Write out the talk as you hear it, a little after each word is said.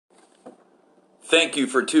Thank you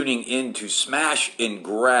for tuning in to Smash and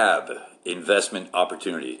Grab Investment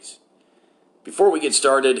Opportunities. Before we get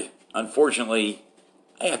started, unfortunately,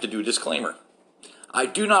 I have to do a disclaimer. I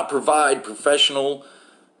do not provide professional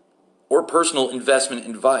or personal investment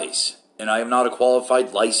advice, and I am not a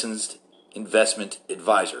qualified licensed investment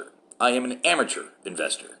advisor. I am an amateur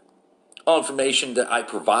investor. All information that I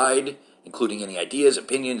provide, including any ideas,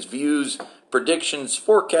 opinions, views, predictions,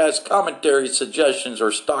 forecasts, commentaries, suggestions,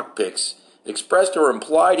 or stock picks expressed or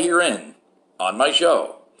implied herein on my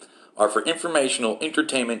show, are for informational,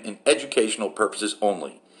 entertainment, and educational purposes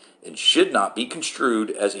only, and should not be construed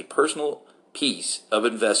as a personal piece of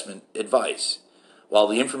investment advice. While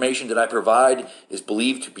the information that I provide is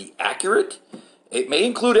believed to be accurate, it may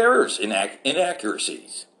include errors and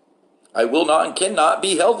inaccuracies. I will not and cannot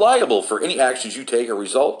be held liable for any actions you take as a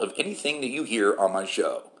result of anything that you hear on my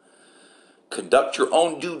show. Conduct your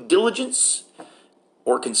own due diligence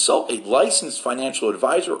or consult a licensed financial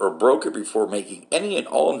advisor or broker before making any and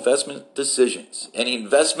all investment decisions. Any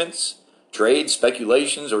investments, trades,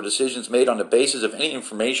 speculations, or decisions made on the basis of any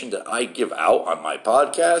information that I give out on my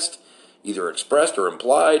podcast, either expressed or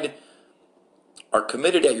implied, are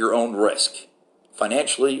committed at your own risk,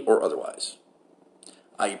 financially or otherwise.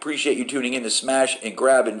 I appreciate you tuning in to Smash and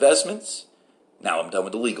Grab Investments. Now I'm done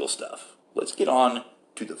with the legal stuff. Let's get on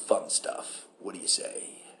to the fun stuff. What do you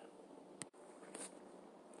say?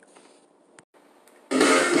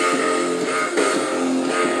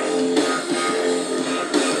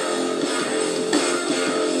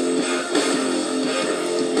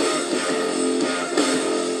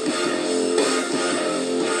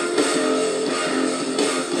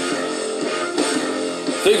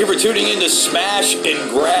 Thank you for tuning in to Smash and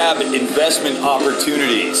Grab Investment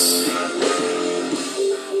Opportunities.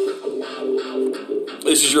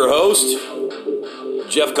 This is your host,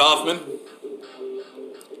 Jeff Kaufman,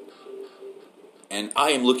 and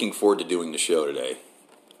I am looking forward to doing the show today.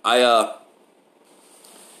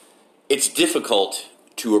 It's difficult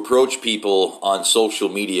to approach people on social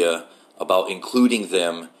media about including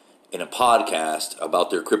them in a podcast about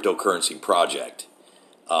their cryptocurrency project.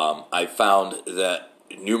 I found that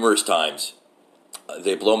numerous times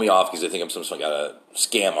they blow me off because they think I'm some kind of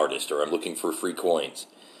scam artist or I'm looking for free coins.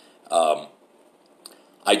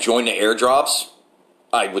 I join the airdrops.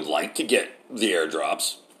 I would like to get the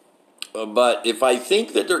airdrops. But if I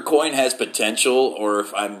think that their coin has potential, or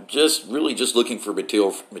if I'm just looking for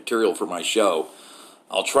material for my show,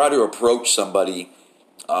 I'll try to approach somebody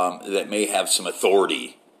that may have some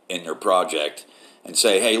authority in their project and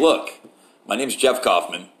say, hey, look, my name's Jeff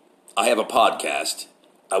Kaufman. I have a podcast.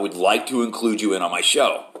 I would like to include you in on my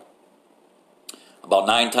show. About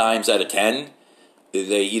 9 times out of 10,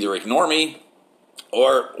 they either ignore me,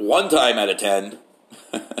 or 1 time out of 10,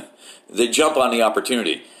 they jump on the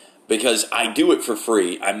opportunity. Because I do it for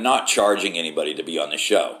free. I'm not charging anybody to be on the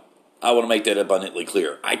show. I want to make that abundantly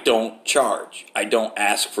clear. I don't charge. I don't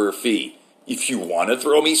ask for a fee. If you want to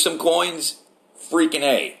throw me some coins, freaking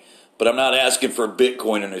A. But I'm not asking for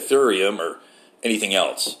Bitcoin and Ethereum or anything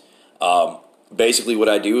else. Basically what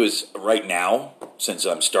I do is, right now, since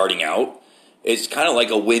I'm starting out, it's kind of like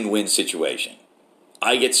a win-win situation.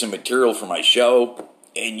 I get some material for my show,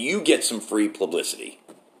 and you get some free publicity.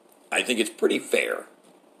 I think it's pretty fair.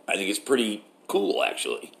 I think it's pretty cool,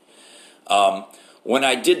 actually. When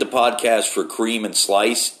I did the podcast for Cream and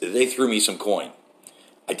Slice, they threw me some coin.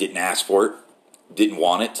 I didn't ask for it, didn't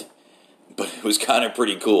want it, but it was kind of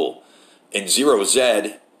pretty cool. And Zero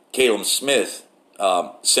Z, Caleb Smith,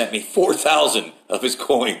 sent me 4,000 of his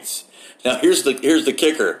coins. Now here's the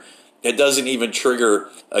kicker. It doesn't even trigger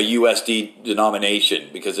a USD denomination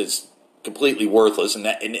because it's completely worthless, and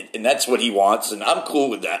that's what he wants, and I'm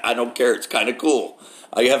cool with that. I don't care. It's kind of cool.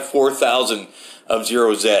 I have 4,000 of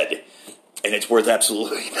Zero Z, and it's worth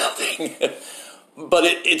absolutely nothing. But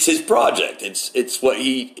it's his project. It's what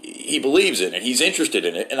he believes in, and he's interested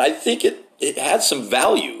in it, and I think it has some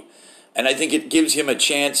value, and I think it gives him a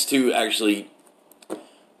chance to actually,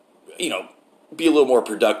 be a little more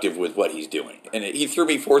productive with what he's doing. And he threw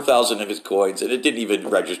me 4,000 of his coins, and it didn't even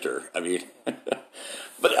register. I mean,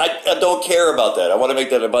 but I don't care about that. I want to make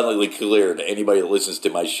that abundantly clear to anybody that listens to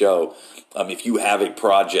my show. If you have a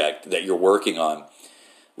project that you're working on,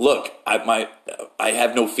 look, I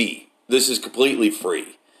have no fee. This is completely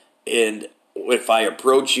free. And if I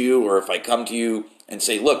approach you or if I come to you and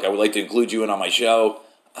say, look, I would like to include you in on my show,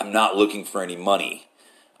 I'm not looking for any money.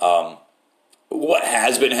 What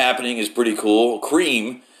has been happening is pretty cool.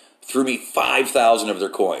 Cream threw me 5,000 of their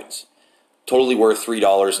coins, totally worth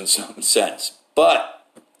 $3 and some cents. But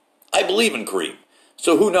I believe in Cream.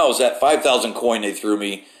 So who knows, that 5,000 coin they threw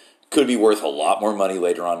me could be worth a lot more money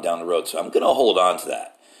later on down the road. So I'm going to hold on to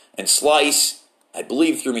that. And Slice, I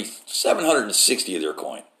believe, threw me 760 of their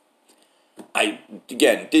coin. I,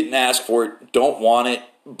 again, didn't ask for it, don't want it,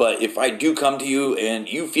 but if I do come to you and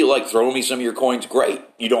you feel like throwing me some of your coins, great.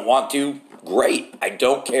 You don't want to? Great. I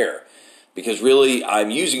don't care. Because really, I'm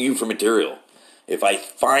using you for material. If I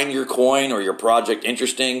find your coin or your project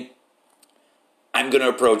interesting, I'm going to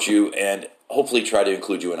approach you and hopefully try to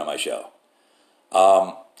include you in on my show.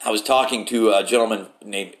 I was talking to a gentleman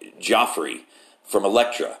named Joffrey from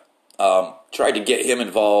Electra. Tried to get him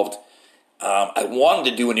involved. I wanted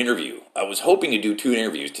to do an interview. I was hoping to do 2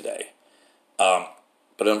 interviews today.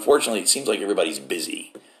 But unfortunately, it seems like everybody's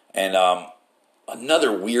busy. And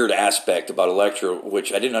another weird aspect about Electra,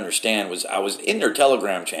 which I didn't understand, was I was in their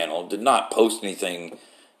Telegram channel, did not post anything,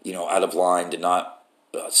 out of line, did not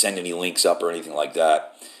send any links up or anything like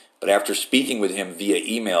that. But after speaking with him via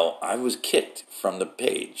email, I was kicked from the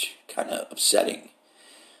page. Kind of upsetting.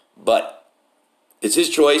 But it's his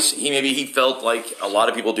choice. Maybe he felt like a lot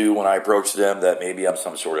of people do when I approach them, that maybe I'm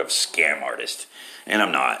some sort of scam artist. And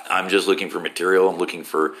I'm not. I'm just looking for material. I'm looking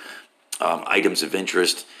for items of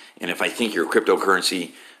interest. And if I think your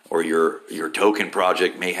cryptocurrency or your token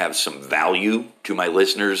project may have some value to my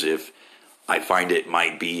listeners, if I find it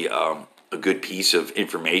might be a good piece of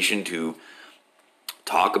information to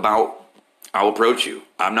talk about, I'll approach you.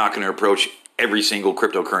 I'm not going to approach every single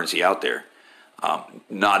cryptocurrency out there.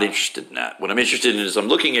 Not interested in that. What I'm interested in is I'm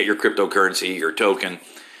looking at your cryptocurrency, your token,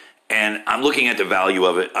 and I'm looking at the value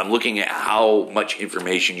of it. I'm looking at how much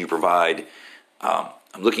information you provide. I'm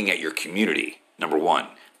looking at your community, number one.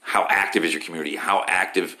 How active is your community? How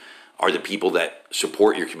active are the people that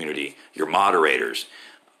support your community, your moderators?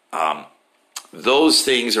 Those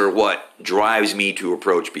things are what drives me to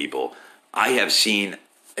approach people. I have seen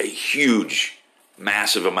a huge,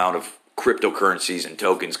 massive amount of cryptocurrencies and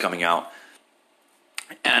tokens coming out.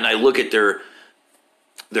 And I look at their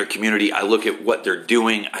community, I look at what they're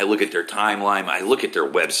doing, I look at their timeline, I look at their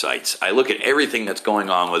websites, I look at everything that's going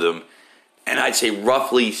on with them, and I'd say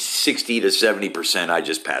roughly 60 to 70% I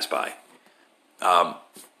just pass by.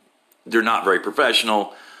 They're not very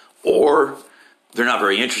professional, or they're not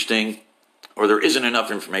very interesting, or there isn't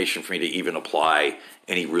enough information for me to even apply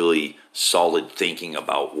any really solid thinking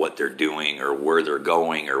about what they're doing or where they're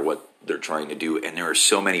going or what they're trying to do. And there are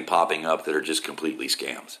so many popping up that are just completely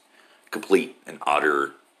scams. Complete and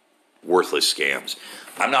utter worthless scams.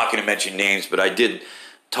 I'm not going to mention names, but I did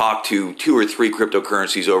talk to 2 or 3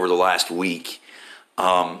 cryptocurrencies over the last week.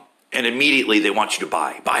 And immediately they want you to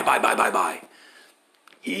buy.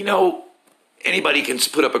 Anybody can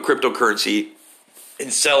put up a cryptocurrency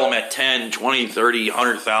and sell them at 10, 20, 30,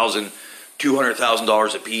 100,000,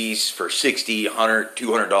 $200,000 a piece for $60, $100,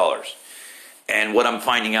 $200. And what I'm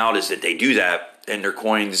finding out is that they do that and their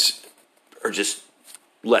coins are just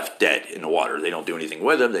left dead in the water. They don't do anything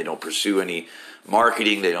with them. They don't pursue any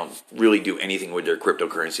marketing. They don't really do anything with their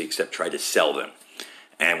cryptocurrency except try to sell them.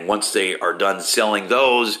 And once they are done selling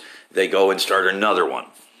those, they go and start another one.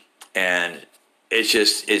 And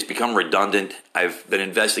it's become redundant. I've been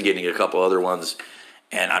investigating a couple other ones,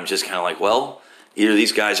 and I'm just kind of like, well, either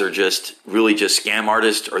these guys are just scam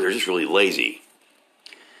artists or they're just really lazy.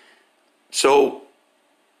 So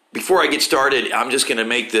before I get started, I'm just going to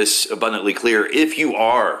make this abundantly clear. If you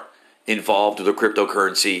are involved with a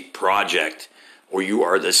cryptocurrency project, or you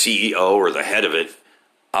are the CEO or the head of it,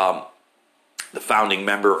 the founding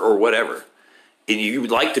member or whatever, and you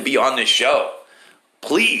would like to be on this show,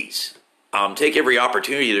 please take every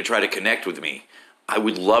opportunity to try to connect with me. I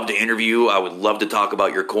would love to interview. I would love to talk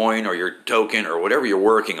about your coin or your token or whatever you're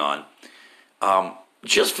working on.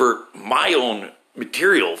 Just for my own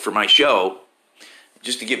material for my show,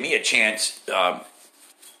 just to give me a chance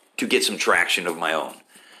to get some traction of my own.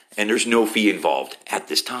 And there's no fee involved at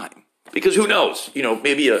this time. Because who knows,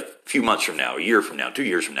 maybe a few months from now, a year from now, 2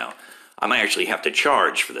 years from now, I might actually have to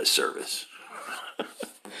charge for this service.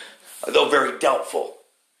 Though very doubtful.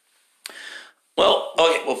 Well,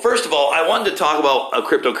 okay. Well, first of all, I wanted to talk about a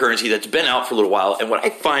cryptocurrency that's been out for a little while. And what I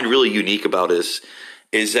find really unique about this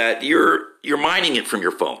is that you're mining it from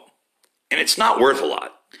your phone. And it's not worth a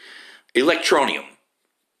lot. Electronium.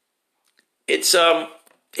 It's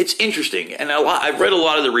interesting, and I've read a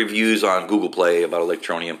lot of the reviews on Google Play about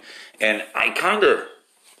Electronium, and I'm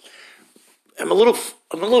a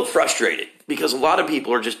little frustrated because a lot of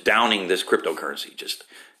people are just downing this cryptocurrency.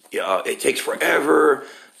 It takes forever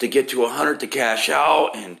to get to 100 to cash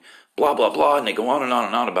out, and blah blah blah, and they go on and on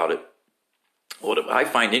and on about it. What I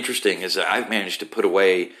find interesting is that I've managed to put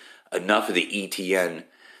away enough of the ETN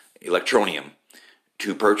Electronium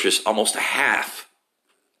to purchase almost a half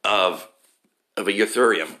of a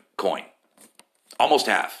Ethereum coin. Almost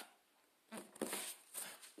half.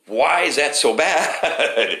 Why is that so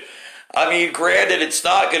bad? I mean, granted, it's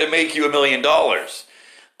not going to make you $1 million.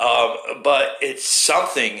 But it's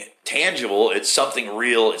something tangible. It's something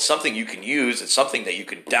real. It's something you can use. It's something that you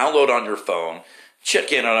can download on your phone,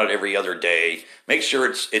 check in on it every other day, make sure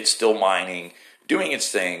it's still mining, doing its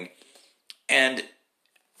thing. And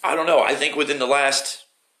I don't know. I think within the last,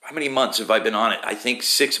 how many months have I been on it? I think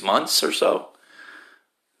 6 months or so.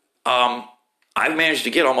 I've managed to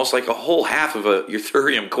get almost like a whole half of a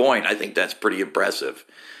Ethereum coin. I think that's pretty impressive.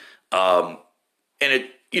 And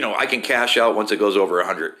I can cash out once it goes over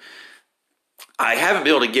 100. I haven't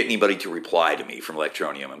been able to get anybody to reply to me from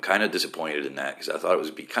Electroneum. I'm kind of disappointed in that because I thought it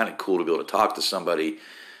would be kind of cool to be able to talk to somebody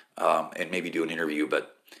and maybe do an interview.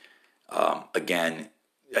 But again,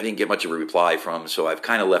 I didn't get much of a reply from them, so I've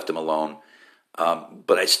kind of left them alone.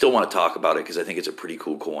 But I still want to talk about it because I think it's a pretty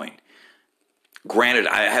cool coin. Granted,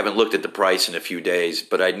 I haven't looked at the price in a few days,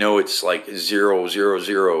 but I know it's like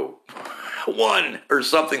 0.001 or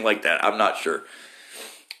something like that. I'm not sure.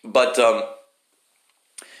 But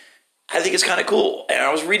I think it's kind of cool. And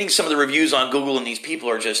I was reading some of the reviews on Google, and these people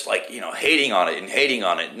are just like, hating on it. And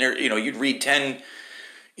they're, you'd read 10,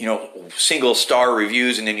 single star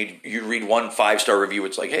reviews, and then you'd read one 5-star review.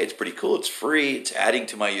 It's like, hey, it's pretty cool. It's free. It's adding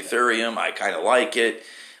to my Ethereum. I kind of like it.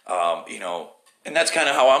 And that's kind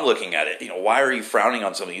of how I'm looking at it. Why are you frowning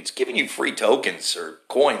on something? It's giving you free tokens or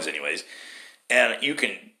coins anyways. And you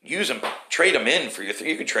can use them, trade them in for you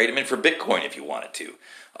can trade them in for Bitcoin if you wanted to.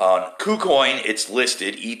 On KuCoin, it's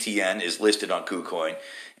listed. ETN is listed on KuCoin,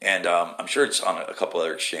 and I'm sure it's on a couple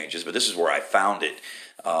other exchanges. But this is where I found it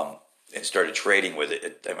and started trading with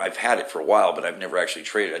it. I've had it for a while, but I've never actually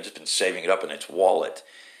traded. I've just been saving it up in its wallet,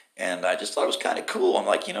 and I just thought it was kind of cool. I'm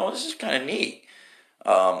like, this is kind of neat.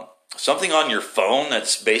 Something on your phone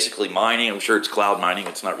that's basically mining. I'm sure it's cloud mining.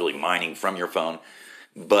 It's not really mining from your phone,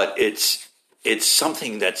 but it's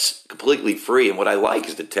something that's completely free. And what I like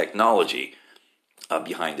is the technology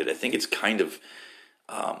behind it. I think it's kind of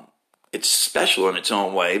it's special in its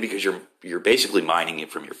own way because you're basically mining it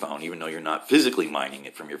from your phone, even though you're not physically mining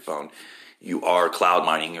it from your phone. You are cloud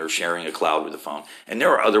mining or sharing a cloud with a phone. And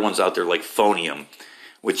there are other ones out there like Phonium,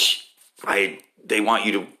 which they want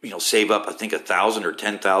you to save up, I think 1,000 or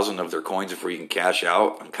 10,000 of their coins before you can cash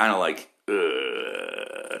out. I'm kind of like,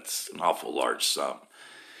 that's an awful large sum.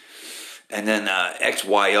 And then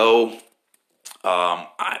XYO,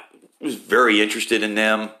 I was very interested in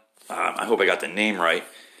them. I hope I got the name right.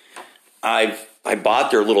 I bought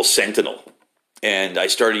their little Sentinel, and I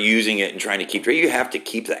started using it and trying to keep. You have to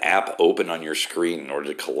keep the app open on your screen in order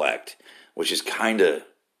to collect, which is kind of,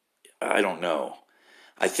 I don't know.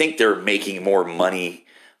 I think they're making more money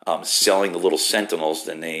selling the little Sentinels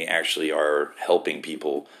than they actually are helping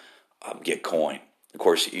people get coin. Of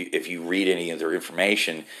course, if you read any of their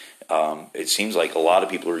information, it seems like a lot of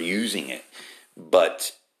people are using it.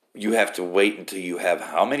 But you have to wait until you have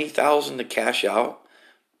how many thousand to cash out?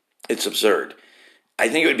 It's absurd. I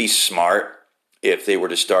think it would be smart if they were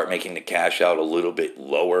to start making the cash out a little bit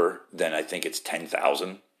lower than I think it's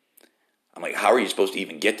 10,000. I'm like, how are you supposed to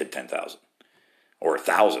even get to 10,000? Or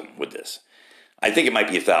 1,000 with this? I think it might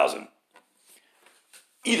be 1,000.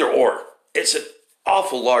 Either or. It's an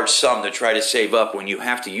awful large sum to try to save up when you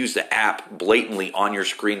have to use the app blatantly on your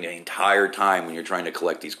screen the entire time when you're trying to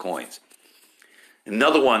collect these coins.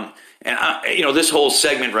 Another one, and this whole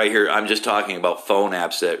segment right here, I'm just talking about phone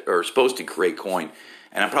apps that are supposed to create coin,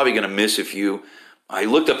 and I'm probably going to miss a few. I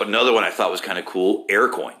looked up another one I thought was kind of cool,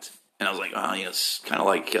 Aircoins, and I was like, it's kind of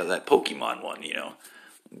like that Pokemon one,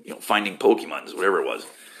 finding Pokemons, whatever it was.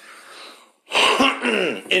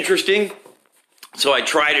 Interesting. So I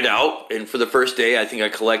tried it out, and for the first day, I think I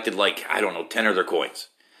collected 10 of their coins.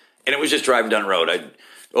 And it was just driving down the road. I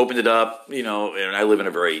opened it up, and I live in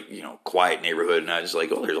a very, quiet neighborhood, and I was like,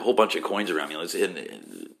 there's a whole bunch of coins around me. It's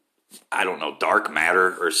in, I don't know, dark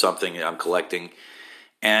matter or something I'm collecting.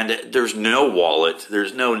 And there's no wallet.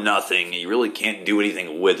 There's no nothing. You really can't do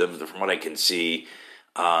anything with them from what I can see.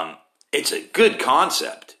 It's a good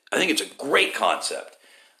concept. I think it's a great concept.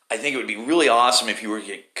 I think it would be really awesome if you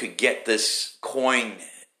could get this coin,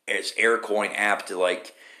 as Aircoin app, to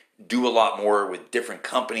do a lot more with different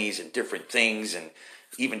companies and different things and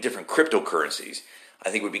even different cryptocurrencies. I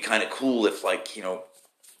think it would be kind of cool if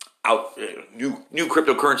new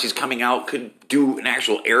cryptocurrencies coming out could do an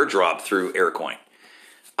actual airdrop through Aircoin.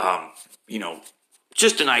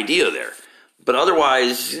 Just an idea there. But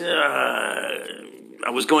otherwise, I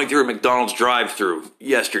was going through a McDonald's drive-thru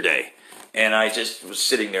yesterday, and I just was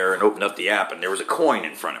sitting there and opened up the app, and there was a coin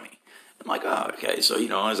in front of me. I'm like, okay. So,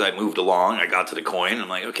 as I moved along, I got to the coin, and I'm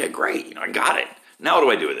like, okay, great. I got it. Now what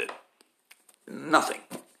do I do with it? Nothing.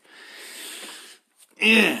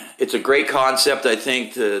 It's a great concept. I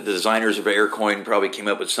think the designers of Aircoin probably came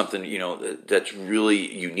up with something, that's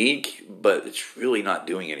really unique, but it's really not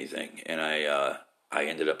doing anything. And I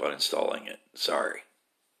ended up uninstalling it. Sorry.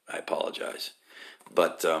 I apologize.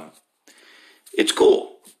 But it's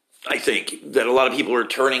cool. I think that a lot of people are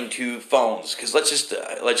turning to phones because let's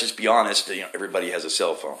just be honest. Everybody has a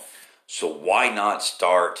cell phone, so why not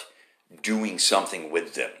start doing something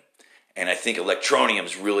with them? And I think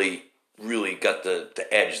Electroneum's really got the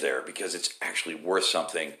edge there because it's actually worth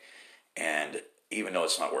something. And even though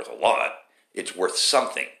it's not worth a lot, it's worth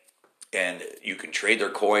something. And you can trade their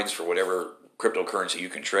coins for whatever cryptocurrency you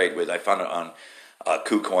can trade with. I found it on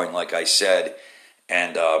KuCoin, like I said,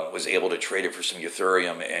 and was able to trade it for some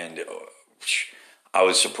Ethereum. And I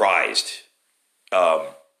was surprised.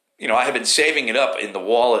 I had been saving it up in the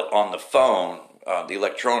wallet on the phone, the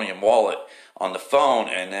Electroneum wallet, on the phone,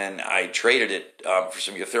 and then I traded it for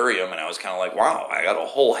some Ethereum, and I was kind of like, wow, I got a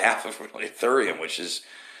whole half of Ethereum, which is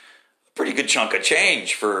a pretty good chunk of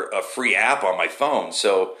change for a free app on my phone.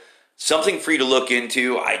 So something free to look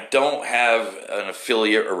into. I don't have an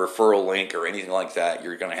affiliate or referral link or anything like that.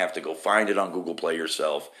 You're going to have to go find it on Google Play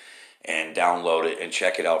yourself and download it and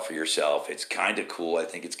check it out for yourself. It's kind of cool. I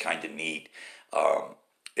think it's kind of neat.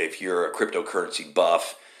 If you're a cryptocurrency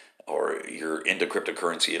buff or you're into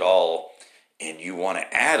cryptocurrency at all, and you want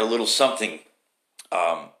to add a little something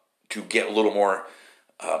to get a little more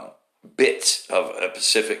bits of a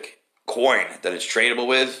specific coin that is tradable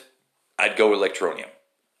with, I'd go with Electroneum.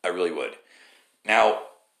 I really would. Now,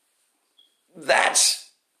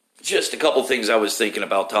 that's just a couple things I was thinking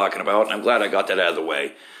about talking about, and I'm glad I got that out of the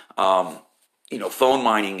way. Phone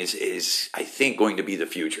mining is, I think, going to be the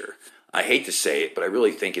future. I hate to say it, but I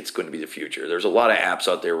really think it's going to be the future. There's a lot of apps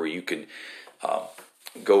out there where you can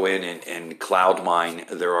go in and cloud mine.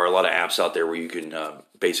 There are a lot of apps out there where you can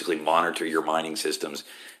basically monitor your mining systems,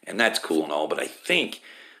 and that's cool and all, but I think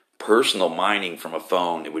personal mining from a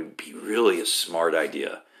phone, it would be really a smart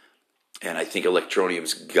idea, and I think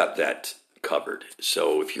Electroneum's got that covered.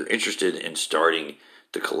 So if you're interested in starting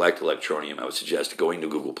to collect Electroneum, I would suggest going to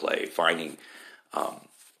Google Play, finding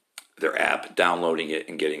their app, downloading it,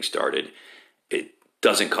 and getting started. It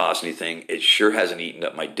doesn't cost anything. It sure hasn't eaten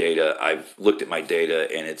up my data. I've looked at my data,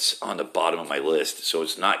 and it's on the bottom of my list, so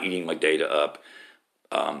it's not eating my data up.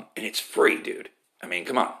 And it's free, dude. I mean,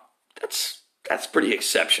 come on. That's pretty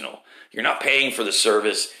exceptional. You're not paying for the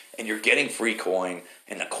service, and you're getting free coin,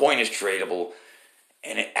 and the coin is tradable,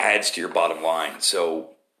 and it adds to your bottom line.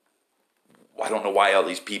 So I don't know why all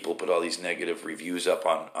these people put all these negative reviews up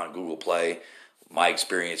on Google Play. My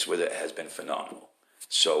experience with it has been phenomenal.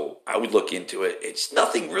 So I would look into it. It's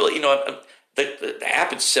nothing really, the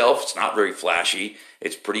app itself, it's not very flashy.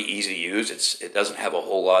 It's pretty easy to use. It doesn't have a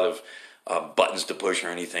whole lot of buttons to push or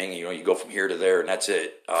anything. You go from here to there and that's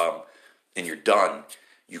it. And you're done.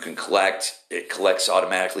 You can collect. It collects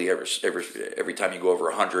automatically every time you go over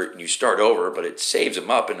 100 and you start over, but it saves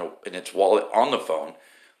them up in its wallet on the phone.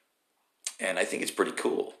 And I think it's pretty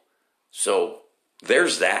cool. So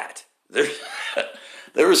there's that.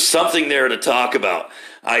 There was something there to talk about.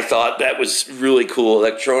 I thought that was really cool.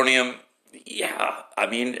 Electroneum, yeah. I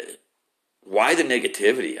mean, why the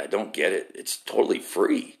negativity? I don't get it. It's totally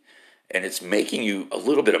free, and it's making you a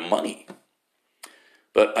little bit of money.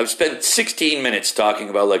 But I've spent 16 minutes talking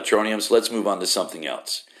about Electroneum, so let's move on to something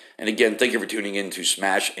else. And again, thank you for tuning in to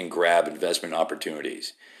Smash and Grab Investment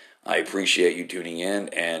Opportunities. I appreciate you tuning in,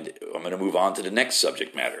 and I'm going to move on to the next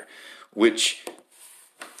subject matter, which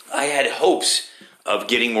I had hopes of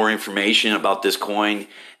getting more information about this coin,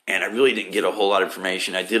 and I really didn't get a whole lot of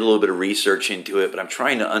information. I did a little bit of research into it, but I'm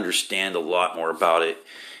trying to understand a lot more about it,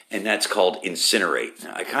 and that's called Incinerate.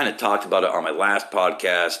 Now, I kind of talked about it on my last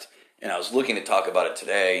podcast, and I was looking to talk about it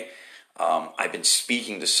today. I've been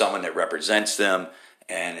speaking to someone that represents them,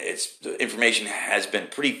 and the information has been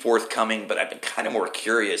pretty forthcoming, but I've been kind of more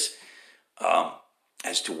curious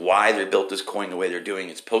as to why they built this coin the way they're doing.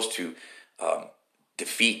 It's supposed to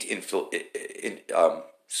defeat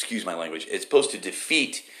excuse my language. It's supposed to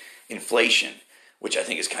defeat inflation, which I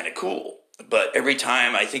think is kind of cool. But every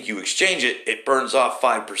time I think you exchange it, it burns off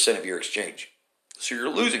 5% of your exchange. So you're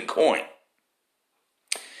losing coin.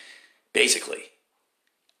 Basically.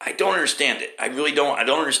 I don't understand it. I really don't. I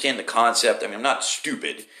don't understand the concept. I mean, I'm not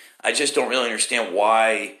stupid. I just don't really understand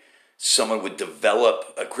why someone would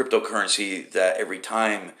develop a cryptocurrency that every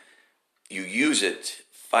time you use it,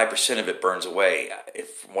 5% of it burns away,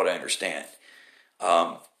 from what I understand.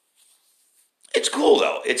 It's cool,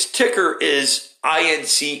 though. Its ticker is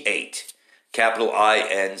INC8, capital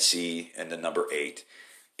INC and the number 8.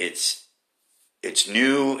 It's It's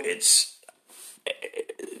new. It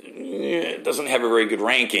doesn't have a very good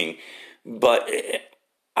ranking, but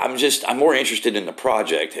I'm more interested in the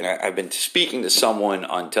project, and I've been speaking to someone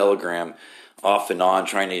on Telegram off and on,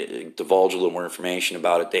 trying to divulge a little more information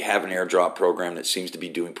about it. They have an airdrop program that seems to be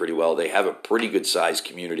doing pretty well. They have a pretty good sized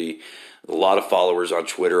community, a lot of followers on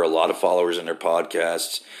Twitter, a lot of followers in their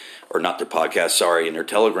podcasts, or not their podcasts, sorry, in their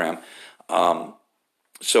Telegram.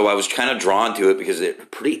 So I was kind of drawn to it because they're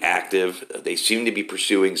pretty active. They seem to be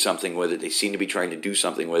pursuing something with it. They seem to be trying to do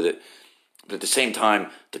something with it. But at the same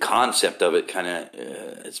time, the concept of it kind of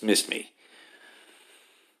it's missed me.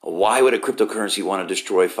 Why would a cryptocurrency want to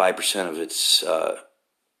destroy 5% of its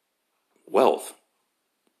wealth?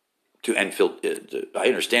 I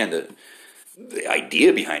understand the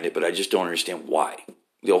idea behind it, but I just don't understand why.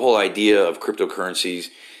 The whole idea of cryptocurrencies,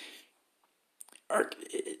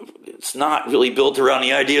 it's not really built around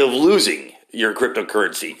the idea of losing your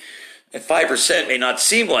cryptocurrency. And 5% may not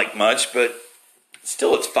seem like much, but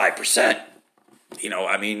still it's 5%.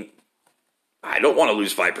 I don't want to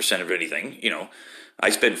lose 5% of anything. I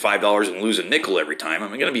spend $5 and lose a nickel every time. I'm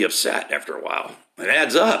going to be upset after a while. It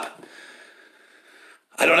adds up.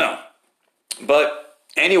 I don't know. But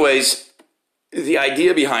anyways, the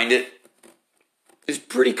idea behind it is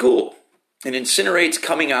pretty cool. And Incinerate's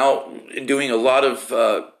coming out and doing a lot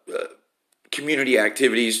of community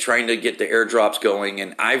activities, trying to get the airdrops going.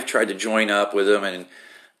 And I've tried to join up with them, and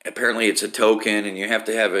apparently it's a token, and you have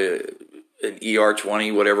to have an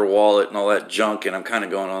ER20 whatever wallet and all that junk. And I'm kind of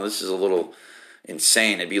going, oh, this is a little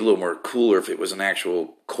insane. It'd be a little more cooler if it was an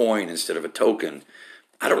actual coin instead of a token.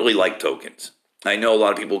 I don't really like tokens. I know a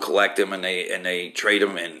lot of people collect them and they trade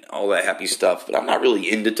them and all that happy stuff, but I'm not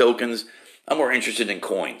really into tokens. I'm more interested in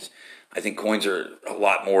coins. I think coins are a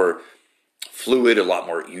lot more fluid, a lot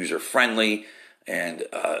more user-friendly, and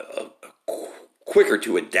quicker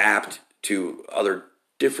to adapt to other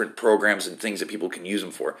different programs and things that people can use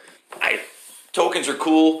them for. Tokens are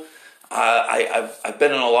cool. I've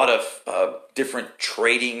been on a lot of different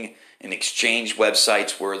trading and exchange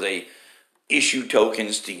websites where they issue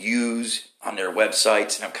tokens to use on their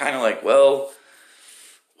websites, and I'm kind of like, well,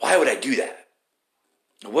 why would I do that?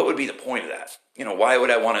 What would be the point of that? Why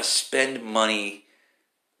would I want to spend money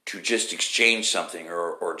to just exchange something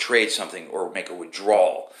or trade something or make a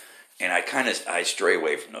withdrawal? And I stray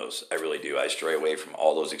away from those. I really do. I stray away from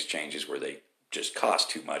all those exchanges where they just cost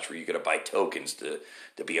too much, where you got to buy tokens to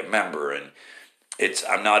be a member. And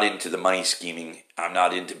I'm not into the money scheming. I'm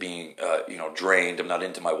not into being drained. I'm not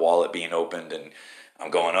into my wallet being opened and I'm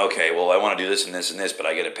going, okay, well, I want to do this and this and this, but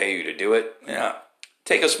I got to pay you to do it. Yeah,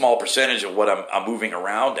 take a small percentage of what I'm moving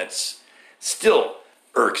around. That's still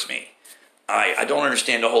irks me. I don't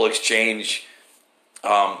understand the whole exchange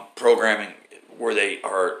programming where they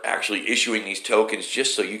are actually issuing these tokens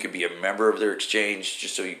just so you can be a member of their exchange,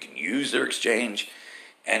 just so you can use their exchange.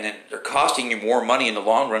 And then they're costing you more money in the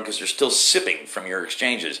long run because they're still sipping from your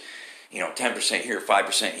exchanges. 10% here,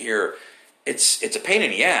 5% here. It's a pain in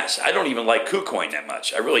the ass. I don't even like KuCoin that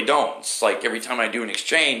much. I really don't. It's like every time I do an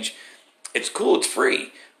exchange, it's cool, it's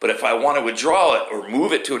free. But if I want to withdraw it or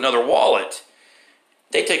move it to another wallet,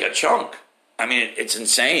 they take a chunk. I mean, it's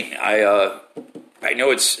insane. I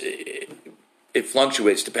know it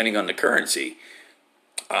fluctuates depending on the currency.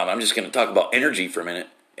 I'm just going to talk about energy for a minute,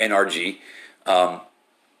 NRG.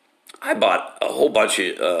 I bought a whole bunch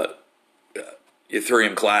of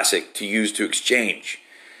Ethereum Classic to use to exchange.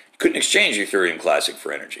 Couldn't exchange Ethereum Classic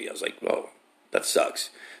for energy. I was like, whoa, that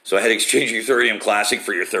sucks. So I had to exchange Ethereum Classic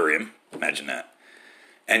for Ethereum. Imagine that.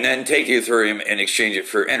 And then take the Ethereum and exchange it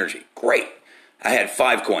for energy. Great. I had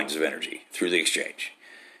 5 coins of energy through the exchange.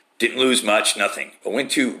 Didn't lose much, nothing. I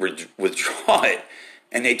went to withdraw it,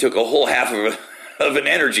 and they took a whole half of an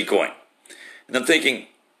energy coin. And I'm thinking,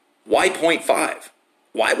 why 0.5?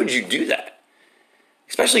 Why would you do that?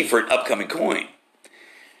 Especially for an upcoming coin.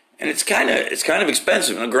 And it's kind of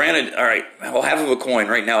expensive. Now, granted, all right, well, half of a coin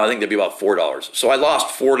right now, I think that'd be about $4. So I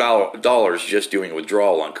lost $4 just doing a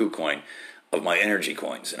withdrawal on KuCoin of my energy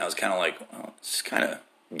coins. And I was kind of like, well, it's kind of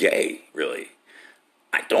gay, really.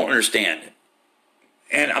 I don't understand.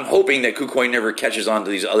 And I'm hoping that KuCoin never catches on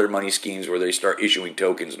to these other money schemes where they start issuing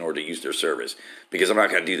tokens in order to use their service, because I'm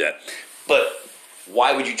not going to do that. But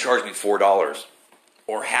why would you charge me $4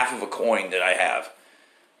 or half of a coin that I have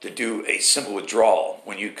to do a simple withdrawal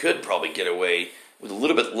when you could probably get away with a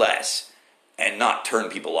little bit less and not turn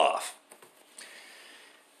people off?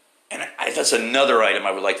 And that's another item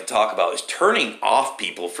I would like to talk about, is turning off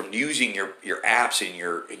people from using your apps in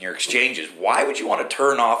your exchanges. Why would you want to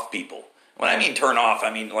turn off people? When I mean turn off,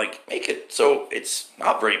 I mean like make it so it's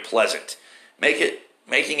not very pleasant.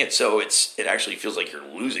 Making it so it actually feels like you're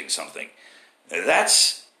losing something.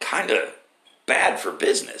 that's kind of bad for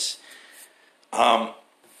business. I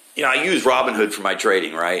use Robinhood for my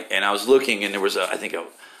trading, right? And I was looking, and there was, I think,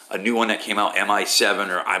 a new one that came out, MI7,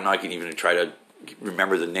 or I'm not even going to try to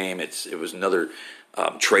remember the name. It was another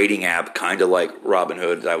trading app, kind of like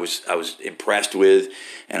Robinhood, that I was impressed with,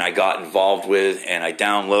 and I got involved with, and I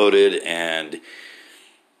downloaded, and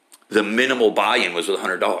the minimal buy-in was with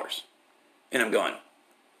 $100. And I'm going,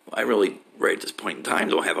 I really, right at this point in time,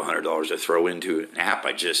 don't have $100 to throw into an app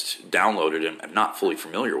I just downloaded and I'm not fully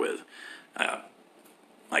familiar with.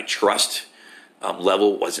 My trust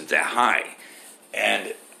level wasn't that high.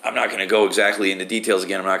 And I'm not going to go exactly into details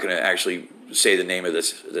again. I'm not going to actually say the name of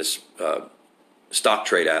this stock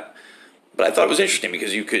trade app. But I thought it was interesting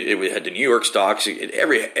because it had the New York stocks. It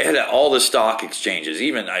had all the stock exchanges.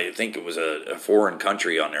 Even I think it was a foreign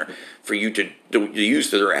country on there for you to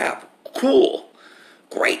use their app. Cool.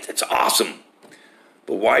 Great. That's awesome.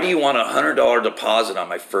 But why do you want a $100 deposit on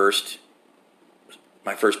my first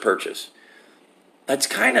purchase? That's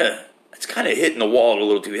kind of hitting the wall a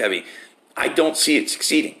little too heavy. I don't see it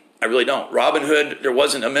succeeding. I really don't. Robinhood, there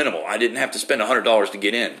wasn't a minimal. I didn't have to spend $100 to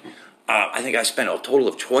get in. I think I spent a total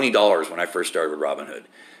of $20 when I first started with Robinhood.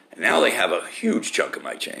 And now they have a huge chunk of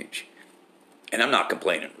my change. And I'm not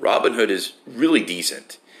complaining. Robinhood is really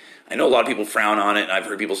decent. I know a lot of people frown on it, and I've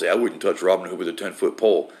heard people say, I wouldn't touch Robinhood with a 10-foot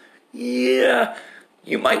pole. Yeah,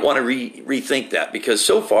 you might want to rethink that, because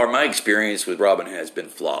so far my experience with Robinhood has been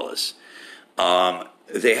flawless.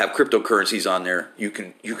 They have cryptocurrencies on there. You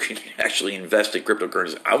can actually invest in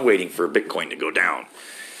cryptocurrencies. I'm waiting for Bitcoin to go down.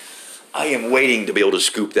 I am waiting to be able to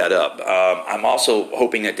scoop that up. I'm also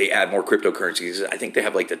hoping that they add more cryptocurrencies. I think they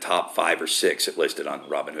have like the top 5 or 6 listed on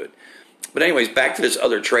Robinhood. But anyways, back to this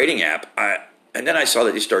other trading app. And then I saw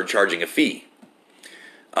that they started charging a fee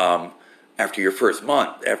after your first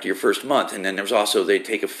month. And then there's also, they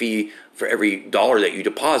take a fee for every dollar that you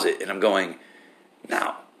deposit. And I'm going,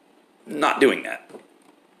 no, not doing that.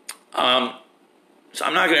 So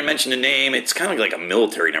I'm not going to mention the name. It's kind of like a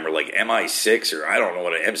military number, like MI6, or I don't know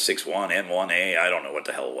what, M61, M1A. I don't know what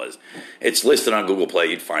the hell it was. It's listed on Google Play.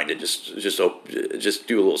 You'd find it. Just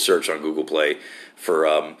do a little search on Google Play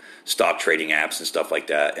for stock trading apps and stuff like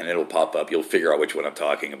that, and it'll pop up. You'll figure out which one I'm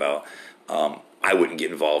talking about. I wouldn't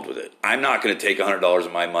get involved with it. I'm not going to take $100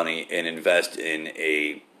 of my money and invest in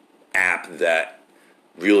a app that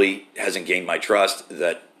really hasn't gained my trust,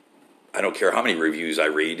 that I don't care how many reviews I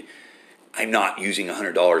read. I'm not using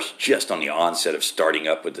 $100 just on the onset of starting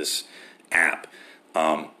up with this app.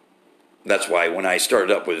 That's why when I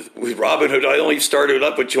started up with Robinhood, I only started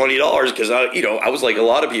up with $20 because I was like a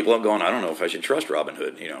lot of people. I'm going, I don't know if I should trust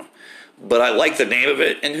Robinhood, but I like the name of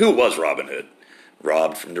it. And who was Robinhood?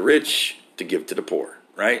 Robbed from the rich to give to the poor,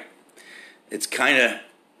 right? It's kind of,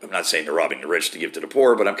 I'm not saying they're robbing the rich to give to the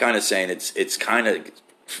poor, but I'm kind of saying it's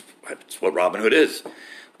what Robinhood is.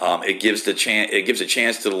 It gives a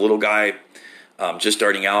chance to the little guy just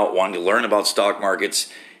starting out, wanting to learn about stock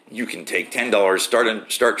markets. You can take $10,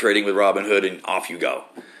 start trading with Robinhood, and off you go.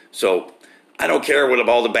 So I don't care what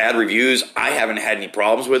all the bad reviews. I haven't had any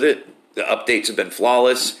problems with it. The updates have been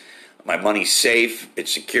flawless. My money's safe.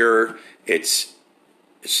 It's secure. It's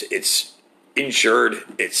insured.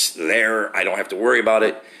 It's there. I don't have to worry about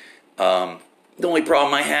it. The only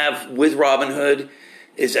problem I have with Robinhood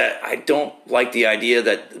is that I don't like the idea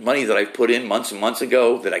that money that I've put in months and months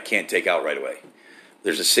ago that I can't take out right away.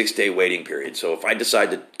 There's a 6-day waiting period. So if I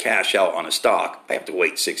decide to cash out on a stock, I have to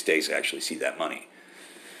wait 6 days to actually see that money.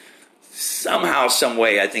 Somehow, some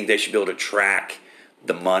way, I think they should be able to track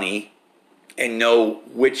the money and know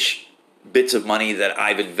which bits of money that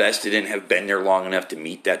I've invested in have been there long enough to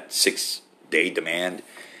meet that 6-day demand.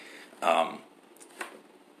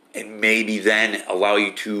 And maybe then allow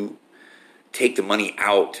you to take the money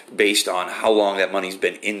out based on how long that money's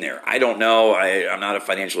been in there. I don't know. I'm not a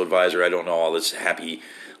financial advisor. I don't know all this happy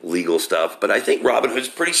legal stuff. But I think Robinhood's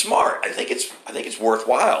pretty smart. I think it's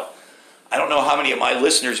worthwhile. I don't know how many of my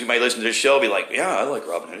listeners who might listen to this show be like, yeah, I like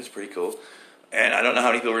Robinhood. It's pretty cool. And I don't know how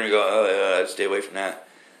many people are going to go, stay away from that.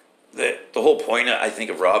 The whole point, I think,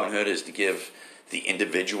 of Robinhood is to give the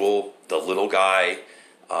individual, the little guy,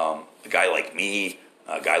 a guy like me,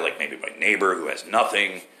 a guy like maybe my neighbor who has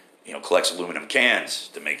nothing, collects aluminum cans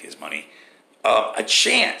to make his money, a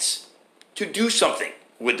chance to do something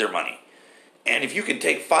with their money. And if you can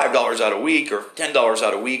take $5 out a week or $10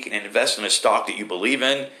 out a week and invest in a stock that you believe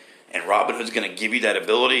in, and Robinhood's going to give you that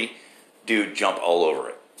ability, dude, jump all over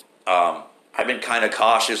it. I've been kind of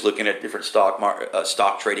cautious looking at different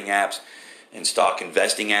stock trading apps and stock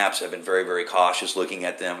investing apps. I've been very, very cautious looking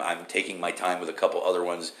at them. I'm taking my time with a couple other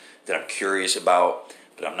ones that I'm curious about.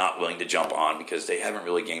 but I'm not willing to jump on because they haven't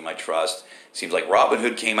really gained my trust. It seems like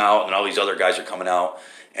Robinhood came out and all these other guys are coming out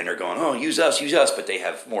and they're going, oh, use us, but they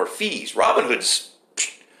have more fees. Robinhood's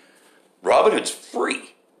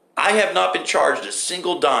free. I have not been charged a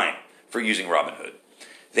single dime for using Robinhood.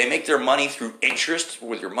 They make their money through interest,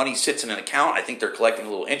 where your money sits in an account. I think they're collecting a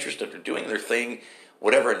little interest, if they're doing their thing,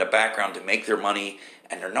 whatever, in the background to make their money,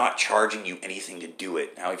 and they're not charging you anything to do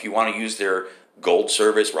it. Now, if you want to use their gold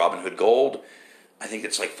service, Robinhood Gold, I think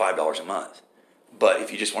it's like $5 a month. But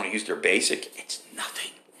if you just want to use their basic, it's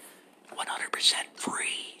nothing. 100%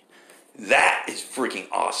 free. That is freaking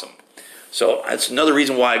awesome. So that's another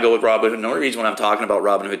reason why I go with Robinhood. Another reason why I'm talking about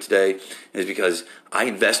Robinhood today is because I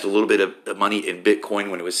invest a little bit of money in Bitcoin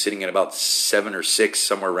when it was sitting at about 7 or 6,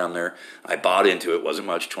 somewhere around there. I bought into it. Wasn't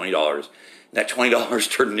much, $20. That $20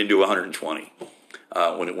 turned into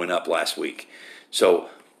 $120 when it went up last week. So,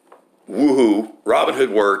 woohoo,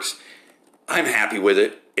 Robinhood works. I'm happy with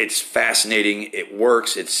it. It's fascinating. It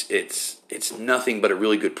works. It's nothing but a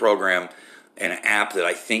really good program. An app that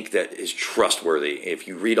I think that is trustworthy. If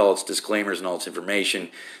you read all its disclaimers and all its information,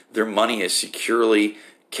 their money is securely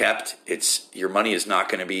kept. Your money is not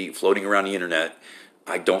going to be floating around the internet.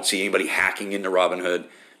 I don't see anybody hacking into Robinhood.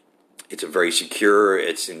 It's a very secure.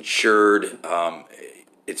 It's insured.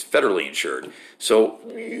 It's federally insured. So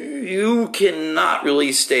you cannot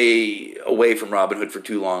really stay away from Robinhood for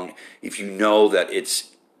too long if you know that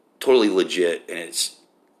it's totally legit and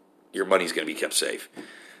your money's going to be kept safe.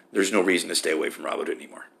 There's no reason to stay away from Robinhood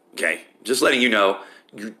anymore. Okay? Just letting you know,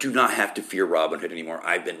 you do not have to fear Robinhood anymore.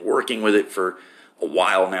 I've been working with it for a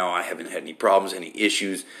while now. I haven't had any problems, any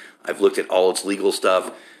issues. I've looked at all its legal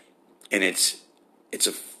stuff, and it's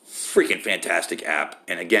a freaking fantastic app.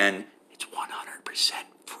 And again, it's 100%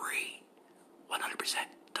 free. 100%.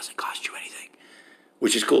 Doesn't cost you anything,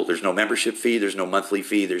 which is cool. There's no membership fee. There's no monthly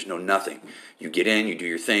fee. There's no nothing. You get in, you do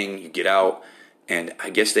your thing, you get out. And I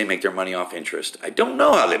guess they make their money off interest. I don't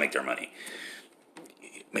know how they make their money.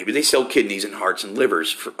 Maybe they sell kidneys and hearts and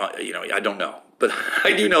livers. I don't know. But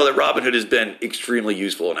I do know that Robinhood has been extremely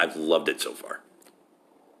useful, and I've loved it so far.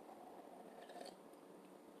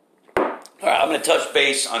 All right, I'm going to touch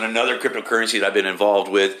base on another cryptocurrency that I've been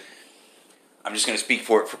involved with. I'm just going to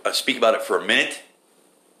speak about it for a minute.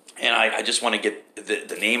 And I just want to get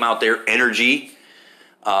the name out there. Energy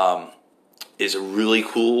is a really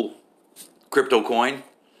cool crypto coin.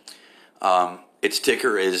 Its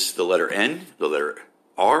ticker is the letter N, the letter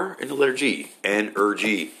R, and the letter G.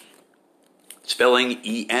 N-E-R-G. Spelling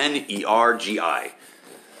E-N-E-R-G-I.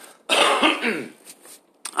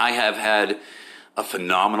 I have had a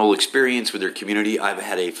phenomenal experience with their community. I've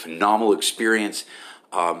had a phenomenal experience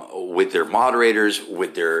with their moderators,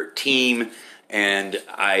 with their team, and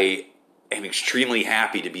I am extremely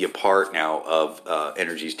happy to be a part now of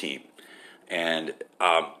Energy's team. And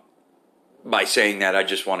by saying that, I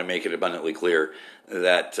just want to make it abundantly clear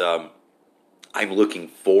that I'm looking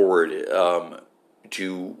forward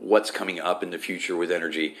to what's coming up in the future with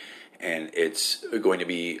Energy, and it's going to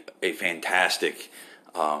be a fantastic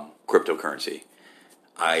cryptocurrency.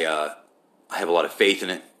 I have a lot of faith in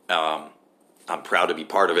it. I'm proud to be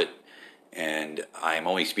part of it, and I'm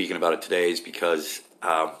only speaking about it today is because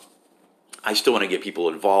I still want to get people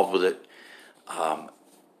involved with it.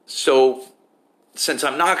 So since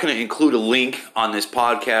I'm not going to include a link on this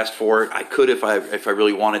podcast for it, I could if I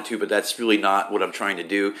really wanted to, but that's really not what I'm trying to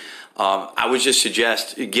do. I would just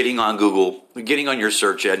suggest getting on Google, getting on your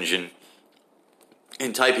search engine,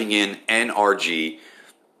 and typing in NRG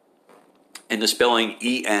and the spelling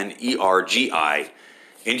E-N-E-R-G-I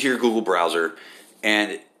into your Google browser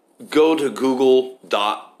and go to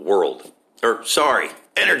google.world.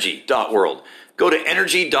 Energy.world. Go to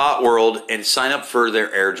energy.world and sign up for their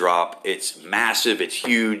airdrop. It's massive. It's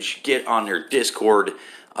huge. Get on their Discord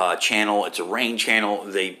channel. It's a rain channel.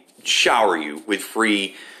 They shower you with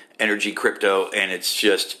free Energy crypto, and it's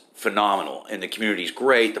just phenomenal. And the community's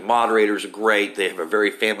great. The moderators are great. They have a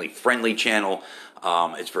very family-friendly channel.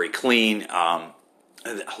 It's very clean. A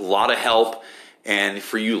lot of help. And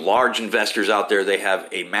for you large investors out there, they have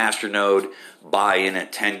a masternode buy-in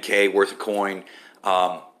at 10K worth of coin.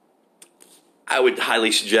 I would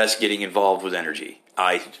highly suggest getting involved with Energy.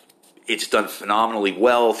 It's done phenomenally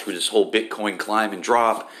well through this whole Bitcoin climb and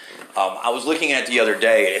drop. I was looking at it the other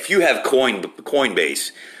day. If you have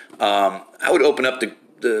Coinbase, I would open up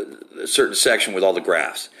the certain section with all the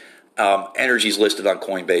graphs. Energy's listed on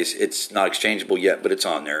Coinbase. It's not exchangeable yet, but it's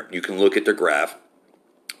on there. You can look at their graph,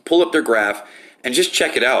 pull up their graph, and just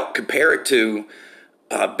check it out. Compare it to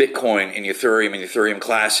Bitcoin and Ethereum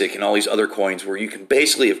Classic and all these other coins where you can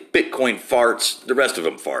basically, if Bitcoin farts, the rest of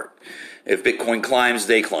them fart. If Bitcoin climbs,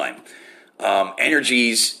 they climb.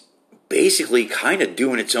 Energy's basically kind of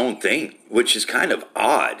doing its own thing, which is kind of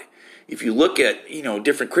odd. If you look at,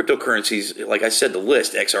 different cryptocurrencies, like I said, the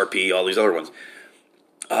list, XRP, all these other ones,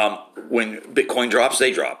 when Bitcoin drops,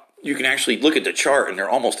 they drop. You can actually look at the chart, and they're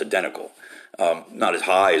almost identical. Not as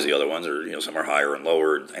high as the other ones, or some are higher and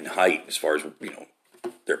lower in height as far as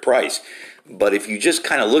their price. But if you just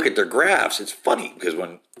kind of look at their graphs, it's funny because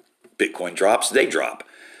when Bitcoin drops, they drop.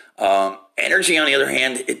 Energy, on the other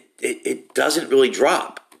hand, it doesn't really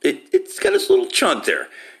drop. It's got this little chunk there.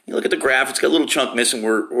 You look at the graph; it's got a little chunk missing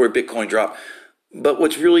where Bitcoin dropped. But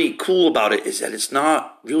what's really cool about it is that it's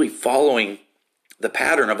not really following the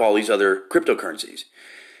pattern of all these other cryptocurrencies.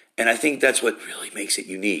 And I think that's what really makes it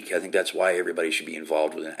unique. I think that's why everybody should be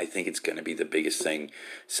involved with it. I think it's going to be the biggest thing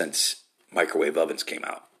since microwave ovens came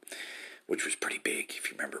out, which was pretty big,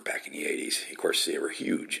 if you remember, back in the 80s. Of course, they were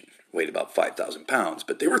huge, weighed about 5,000 pounds,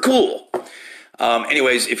 but they were cool.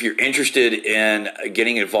 Anyways, if you're interested in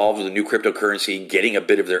getting involved with a new cryptocurrency, getting a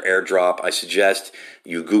bit of their airdrop, I suggest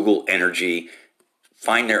you Google Energy,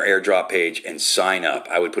 find their airdrop page, and sign up.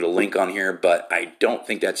 I would put a link on here, but I don't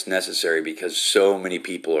think that's necessary because so many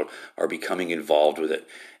people are becoming involved with it.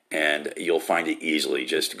 And you'll find it easily.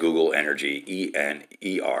 Just Google Energy,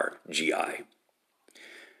 ENERGI.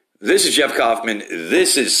 This is Jeff Kaufman.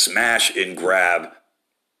 This is Smash and Grab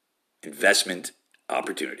Investment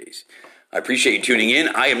Opportunities. I appreciate you tuning in.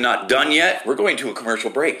 I am not done yet. We're going to a commercial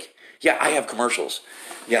break. Yeah, I have commercials.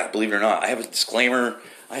 Yeah, believe it or not, I have a disclaimer.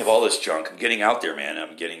 I have all this junk. I'm getting out there, man.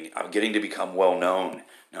 I'm getting to become well known.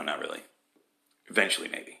 No, not really. Eventually,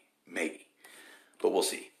 maybe, but we'll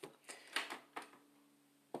see.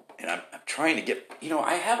 And I'm trying to get.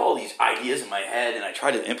 I have all these ideas in my head, and I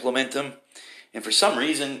try to implement them, and for some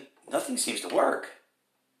reason, nothing seems to work.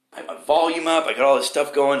 I have my volume up. I got all this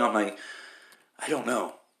stuff going on my. I don't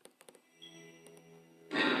know.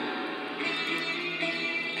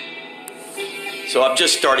 So I'm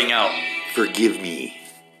just starting out. Forgive me.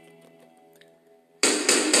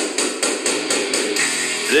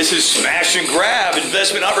 This is Smash and Grab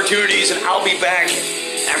Investment Opportunities, and I'll be back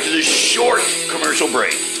after this short commercial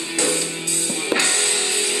break.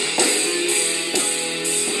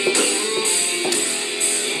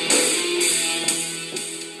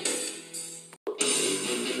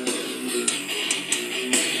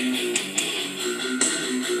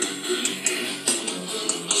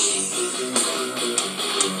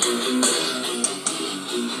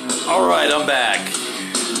 All right, I'm back.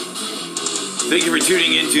 Thank you for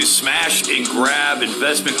tuning in to Smash and Grab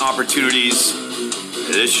Investment Opportunities.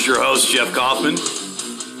 This is your host, Jeff Kaufman.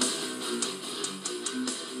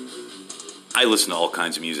 I listen to all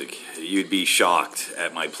kinds of music. You'd be shocked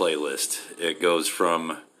at my playlist. It goes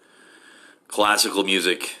from classical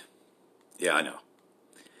music. Yeah, I know.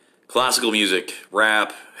 Classical music,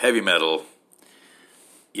 rap, heavy metal.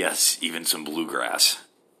 Yes, even some bluegrass.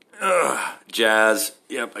 Jazz.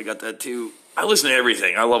 Yep, I got that too. I listen to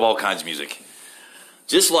everything. I love all kinds of music.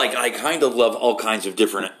 Just like I kind of love all kinds of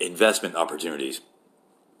different investment opportunities.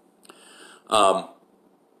 I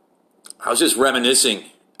was just reminiscing.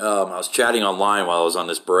 I was chatting online while I was on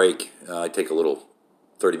this break. I take a little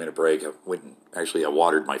 30-minute break. I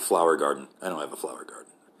watered my flower garden. I don't have a flower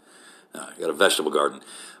garden. I got a vegetable garden.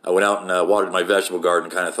 I went out and watered my vegetable garden,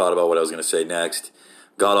 kind of thought about what I was going to say next.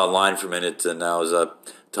 Got online for a minute, and I was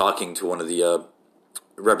talking to one of the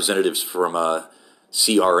representatives from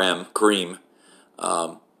CRM, Cream.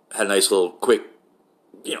 Had a nice little quick,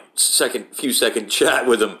 few second chat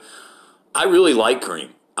with him. I really like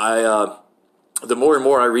Cream. The more and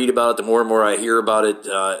more I read about it, the more and more I hear about it.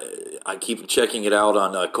 I keep checking it out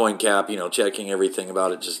on CoinCap, checking everything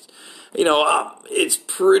about it. Just, it's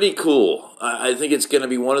pretty cool. I think it's going to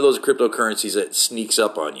be one of those cryptocurrencies that sneaks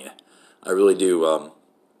up on you. I really do.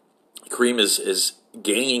 Cream is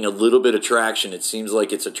gaining a little bit of traction. It seems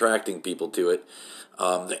like it's attracting people to it.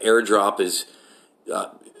 The airdrop is a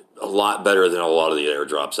lot better than a lot of the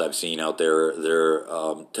airdrops I've seen out there. Their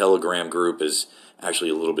Telegram group is actually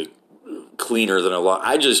a little bit cleaner than a lot.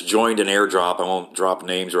 I just joined an airdrop. I won't drop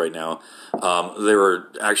names right now. They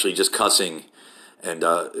were actually just cussing and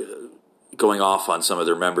going off on some of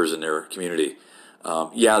their members in their community.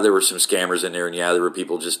 There were some scammers in there, and there were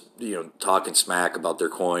people just talking smack about their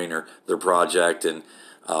coin or their project. And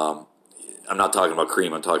I'm not talking about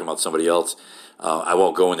Cream. I'm talking about somebody else. I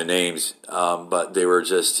won't go into names, but they were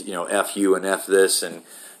just F you and F this, and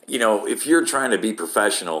if you're trying to be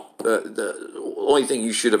professional, the only thing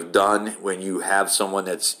you should have done when you have someone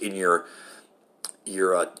that's in your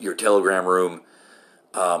Telegram room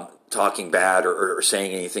talking bad or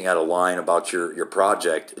saying anything out of line about your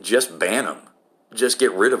project, just ban them. Just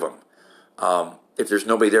get rid of them. if there's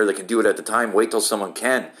nobody there that can do it at the time, wait till someone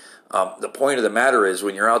can. The point of the matter is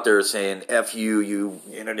when you're out there saying F you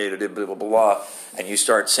inundated, blah, blah, blah, and you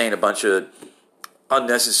start saying a bunch of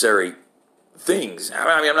unnecessary things.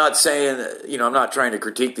 I mean, I'm not saying, I'm not trying to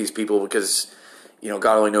critique these people because,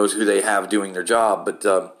 God only knows who they have doing their job. But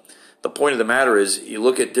the point of the matter is you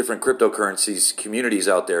look at different cryptocurrencies, communities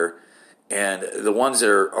out there, and the ones that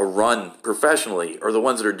are run professionally are the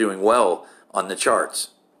ones that are doing well on the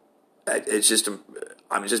charts. It's just,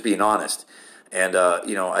 I'm just being honest. And,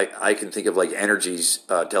 I can think of like Energy's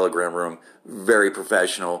Telegram room, very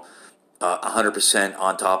professional, 100%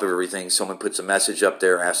 on top of everything. Someone puts a message up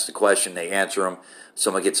there, asks a question, they answer them.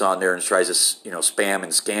 Someone gets on there and tries to, spam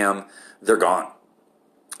and scam, they're gone.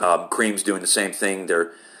 Cream's doing the same thing.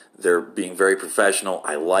 They're being very professional.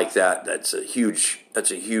 I like that. That's a huge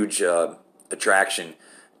attraction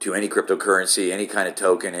to any cryptocurrency, any kind of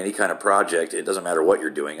token, any kind of project. It doesn't matter what you're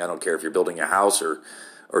doing. I don't care if you're building a house or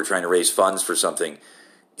trying to raise funds for something.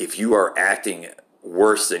 If you are acting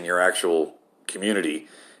worse than your actual community,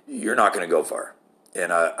 you're not going to go far.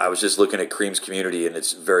 And I was just looking at Cream's community, and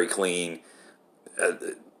it's very clean.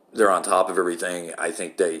 They're on top of everything. I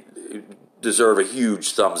think they deserve a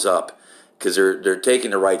huge thumbs up because they're taking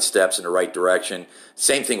the right steps in the right direction.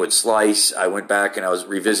 Same thing with Slice. I went back and I was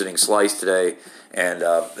revisiting Slice today, and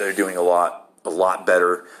they're doing a lot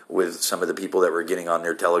better with some of the people that were getting on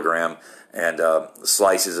their Telegram. And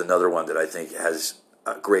Slice is another one that I think has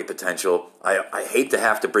great potential. I hate to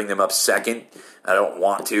have to bring them up second. I don't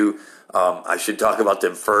want to. I should talk about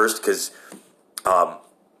them first because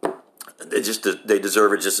they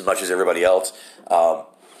deserve it just as much as everybody else.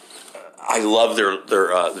 I love their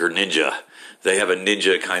ninja. They have a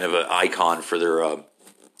ninja kind of an icon for their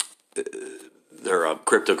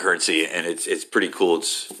cryptocurrency, and it's pretty cool.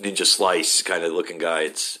 It's Ninja Slice kind of looking guy.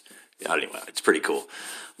 It's pretty cool.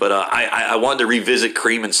 But I wanted to revisit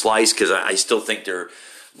Cream and Slice because I still think they're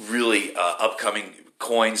really upcoming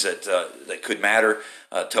coins that could matter.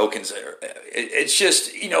 Tokens. It's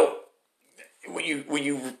just when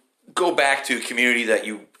you go back to a community that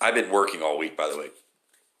I've been working all week, by the way.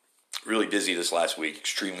 Really busy this last week,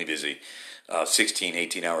 extremely busy. 16,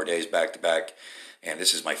 18-hour days back to back, and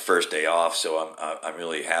this is my first day off, so I'm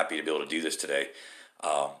really happy to be able to do this today.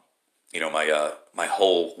 My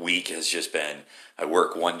whole week has just been I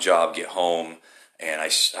work one job, get home, and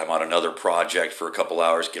I'm on another project for a couple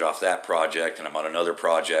hours, get off that project, and I'm on another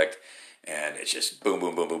project, and it's just boom,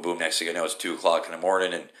 boom, boom, boom, boom. Next thing I know, it's 2 o'clock in the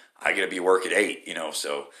morning, and I got to be at work at 8.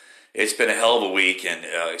 So it's been a hell of a week, and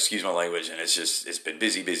excuse my language, and it's been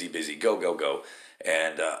busy, busy, busy, go.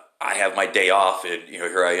 And I have my day off, and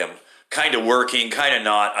here I am, kind of working, kind of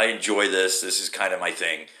not. I enjoy this. This is kind of my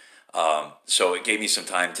thing. So it gave me some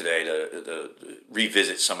time today to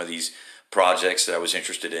revisit some of these projects that I was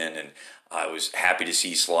interested in, and I was happy to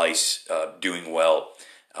see Slice doing well.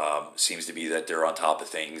 Seems to be that they're on top of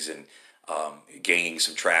things and gaining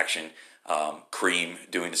some traction. Cream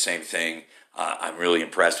doing the same thing. I'm really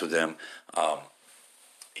impressed with them.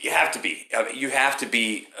 You have to be. You have to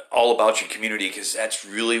be all about your community because that's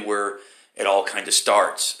really where it all kind of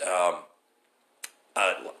starts.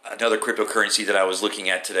 Another cryptocurrency that I was looking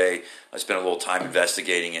at today, I spent a little time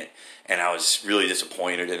investigating it, and I was really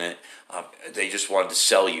disappointed in it. They just wanted to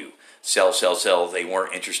sell you. Sell. They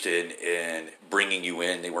weren't interested in bringing you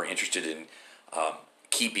in. They weren't interested in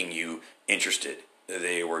keeping you interested.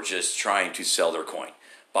 They were just trying to sell their coin.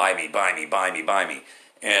 Buy me.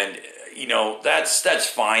 And, that's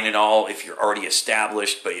fine and all if you're already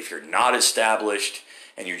established, but if you're not established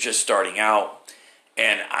and you're just starting out,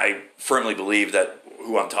 and I firmly believe that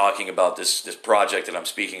who I'm talking about, this project that I'm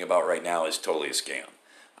speaking about right now is totally a scam.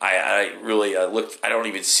 I really looked, I don't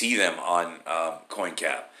even see them on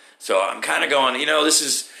CoinCap. So I'm kind of going,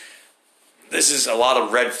 this is a lot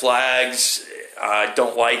of red flags. I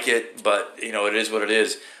don't like it, but, it is what it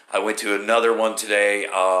is. I went to another one today,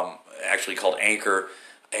 actually called Anchor,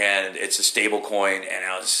 and it's a stable coin, and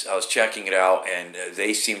I was checking it out, and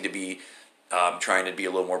they seem to be trying to be a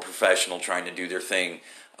little more professional, trying to do their thing.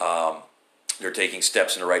 They're taking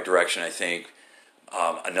steps in the right direction, I think.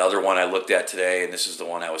 Another one I looked at today, and this is the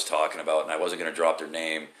one I was talking about, and I wasn't going to drop their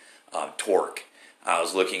name, Torque. I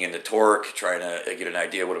was looking into Torque, trying to get an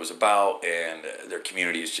idea what it was about, and their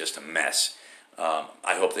community is just a mess.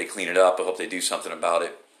 I hope they clean it up. I hope they do something about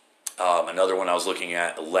it. Another one I was looking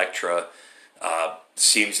at, Electra,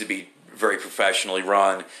 seems to be very professionally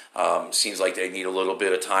run. Seems like they need a little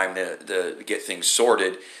bit of time to get things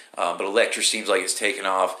sorted. But Electra seems like it's taken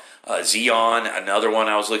off. Xeon, another one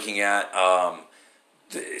I was looking at,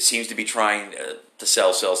 seems to be trying to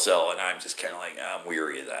sell, sell, sell, and I'm just kind of like, I'm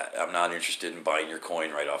weary of that. I'm not interested in buying your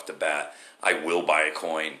coin right off the bat. I will buy a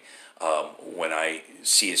coin when I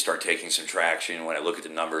see it start taking some traction, when I look at the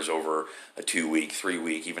numbers over a 2-week,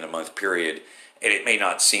 3-week, even a month period, and it may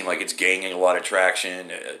not seem like it's gaining a lot of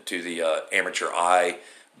traction to the amateur eye,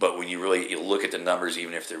 but when you look at the numbers,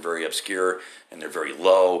 even if they're very obscure and they're very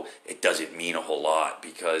low, it doesn't mean a whole lot,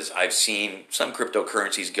 because I've seen some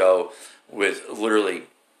cryptocurrencies go with literally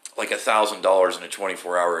like $1,000 in a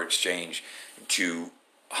 24-hour exchange to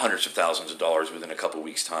hundreds of thousands of dollars within a couple of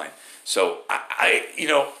weeks' time. So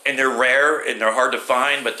and they're rare and they're hard to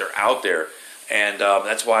find, but they're out there. And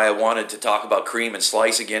that's why I wanted to talk about Cream and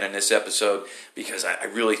Slice again in this episode, because I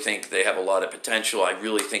really think they have a lot of potential. I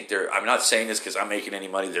really think I'm not saying this because I'm making any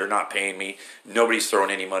money. They're not paying me. Nobody's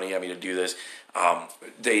throwing any money at me to do this.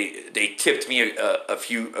 They tipped me a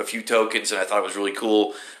few tokens, and I thought it was really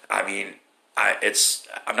cool. I mean,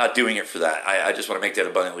 I'm not doing it for that. I just want to make that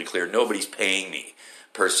abundantly clear. Nobody's paying me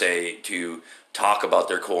per se to talk about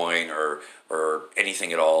their coin or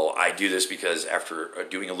anything at all. I do this because after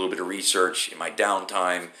doing a little bit of research in my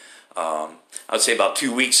downtime, I would say about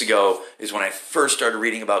 2 weeks ago is when I first started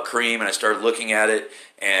reading about Cream, and I started looking at it,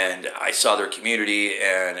 and I saw their community,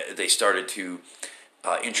 and they started to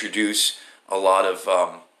introduce a lot of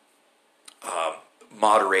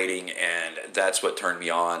moderating, and that's what turned me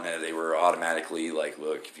on. They were automatically like,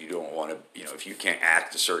 look, if you don't want to, if you can't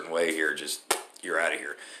act a certain way here, you're out of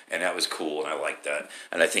here. And that was cool, and I like that.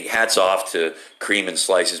 And I think hats off to Cream and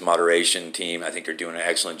Slice's moderation team. I think they're doing an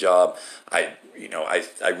excellent job. I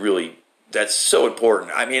really, that's so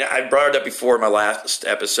important. I mean, I brought it up before in my last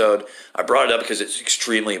episode. I brought it up because it's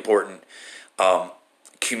extremely important.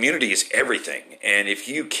 Community is everything. And if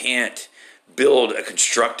you can't build a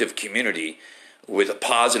constructive community with a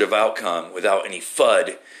positive outcome without any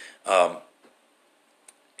FUD,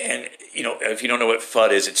 and, if you don't know what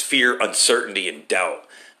FUD is, it's fear, uncertainty, and doubt.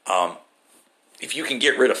 If you can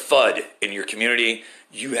get rid of FUD in your community,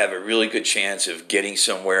 you have a really good chance of getting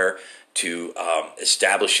somewhere to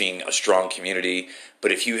establishing a strong community.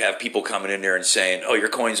 But if you have people coming in there and saying, oh, your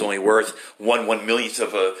coin's only worth 1/1,000,000th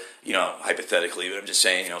of a, hypothetically, but I'm just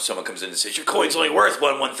saying, someone comes in and says, your coin's only worth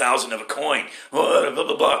 1/1,000th of a coin, blah, blah,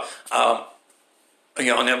 blah, blah.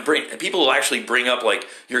 And people will actually bring up like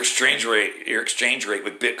your exchange rate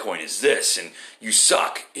with Bitcoin is this, and you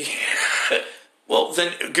suck. Well,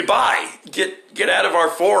 then goodbye. Get out of our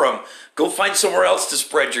forum. Go find somewhere else to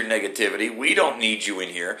spread your negativity. We don't need you in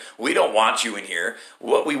here. We don't want you in here.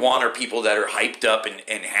 What we want are people that are hyped up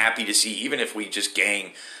and happy to see, even if we just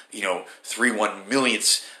gain,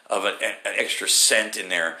 3/1,000,000ths of an extra cent in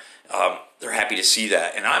there. They're happy to see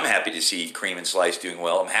that, and I'm happy to see Cream and Slice doing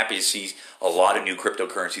well. I'm happy to see a lot of new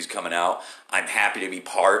cryptocurrencies coming out. I'm happy to be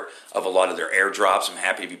part of a lot of their airdrops. I'm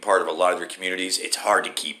happy to be part of a lot of their communities. It's hard to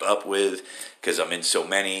keep up with because I'm in so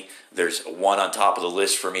many. There's one on top of the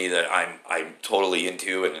list for me that I'm totally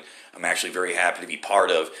into, and I'm actually very happy to be part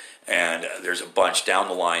of. And there's a bunch down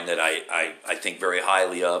the line that I think very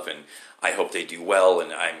highly of, and I hope they do well,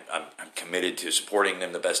 and I'm committed to supporting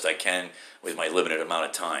them the best I can with my limited amount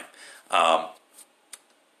of time.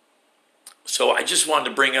 So I just wanted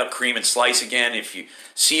to bring up Cream and Slice again. If you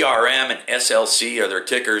CRM and SLC are their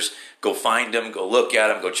tickers, go find them, go look at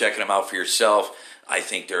them, go check them out for yourself. I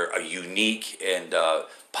think they're a unique and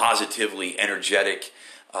positively energetic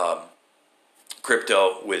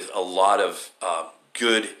crypto with a lot of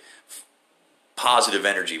good, positive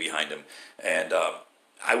energy behind them. And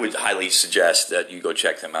I would highly suggest that you go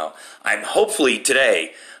check them out. I'm hopefully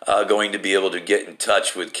today going to be able to get in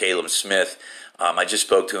touch with Caleb Smith. I just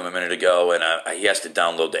spoke to him a minute ago, and he has to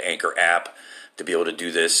download the Anchor app to be able to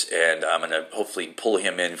do this, and I'm going to hopefully pull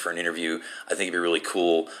him in for an interview. I think it'd be really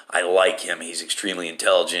cool. I like him. He's extremely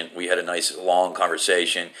intelligent. We had a nice, long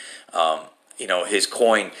conversation. His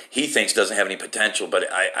coin, he thinks doesn't have any potential, but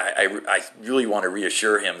I really want to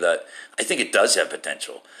reassure him that I think it does have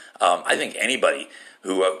potential. I think anybody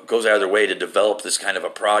who goes out of their way to develop this kind of a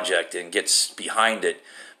project and gets behind it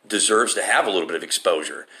deserves to have a little bit of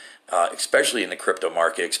exposure, especially in the crypto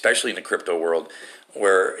market, especially in the crypto world,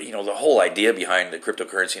 where the whole idea behind the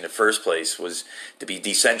cryptocurrency in the first place was to be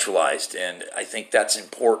decentralized, and I think that's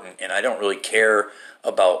important. And I don't really care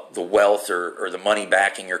about the wealth or the money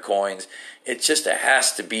backing your coins. It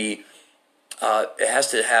has to be, it has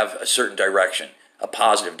to have a certain direction, a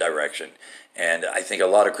positive direction. And I think a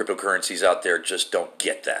lot of cryptocurrencies out there just don't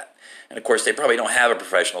get that. And of course, they probably don't have a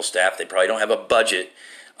professional staff. They probably don't have a budget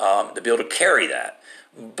to be able to carry that.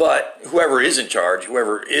 But whoever is in charge,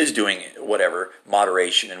 whoever is doing whatever,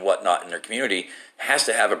 moderation and whatnot in their community, has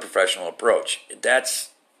to have a professional approach. It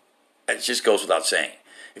just goes without saying.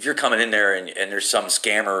 if you're coming in there and there's some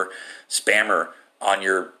spammer on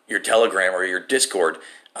your Telegram or your Discord,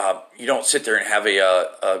 you don't sit there and have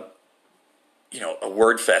a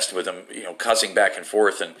word fest with them, cussing back and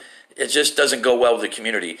forth, and it just doesn't go well with the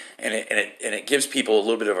community, and it gives people a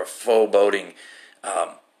little bit of a foreboding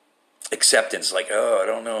acceptance, like, oh, I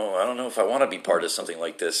don't know if I want to be part of something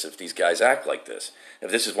like this. If these guys act like this,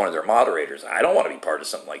 if this is one of their moderators, I don't want to be part of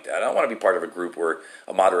something like that. I don't want to be part of a group where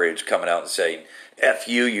a moderator's coming out and saying, "F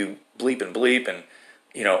you, you bleep and bleep," and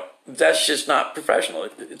that's just not professional.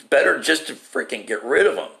 It's better just to freaking get rid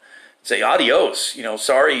of them. Say adios.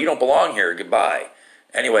 Sorry, you don't belong here. Goodbye.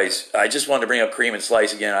 Anyways, I just wanted to bring up Cream and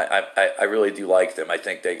Slice again. I really do like them. I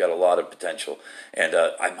think they got a lot of potential, and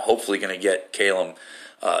I'm hopefully going to get Caleb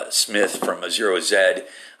Smith from Zero Z.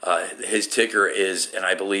 His ticker is, and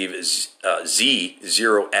I believe is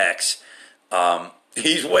Z0X.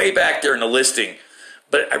 He's way back there in the listing,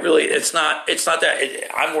 but it's not that.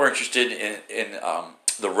 I'm more interested in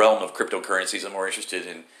the realm of cryptocurrencies. I'm more interested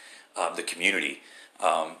in the community.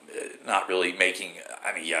 Not really making.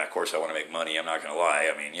 Of course I want to make money. I'm not going to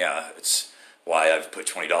lie. It's why I've put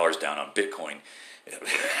 $20 down on Bitcoin.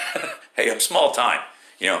 Hey, I'm small time.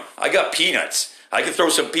 I got peanuts. I can throw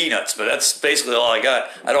some peanuts, but that's basically all I got.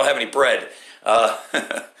 I don't have any bread.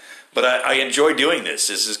 But I enjoy doing this.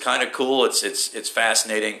 This is kind of cool. It's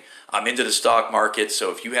fascinating. I'm into the stock market,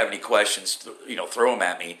 so if you have any questions, throw them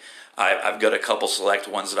at me. I've got a couple select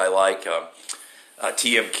ones that I like.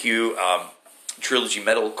 TMQ, Trilogy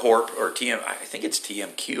Metal Corp, or I think it's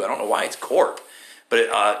TMQ. I don't know why it's Corp,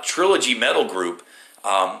 but Trilogy Metal Group.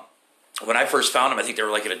 When I first found them, I think they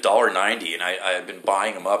were like at $1.90, and I had been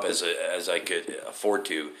buying them up as I could afford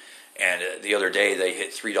to. And the other day, they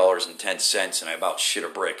hit $3.10, and I about shit a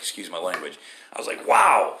brick. Excuse my language. I was like,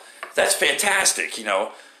 "Wow, that's fantastic!" And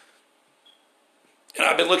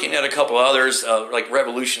I've been looking at a couple others, like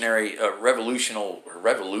Revolution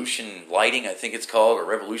Lighting, I think it's called, or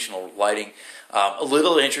Revolutional Lighting. A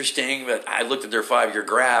little interesting, but I looked at their 5-year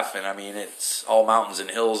graph, and it's all mountains and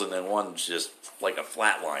hills, and then one's just like a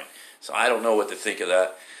flat line. So I don't know what to think of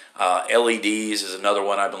that. LEDs is another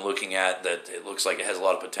one I've been looking at that it looks like it has a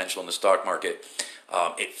lot of potential in the stock market.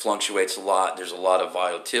 It fluctuates a lot. There's a lot of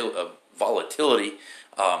volatility,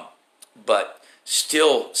 but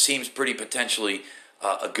still seems pretty potentially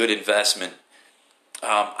a good investment.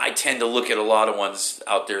 I tend to look at a lot of ones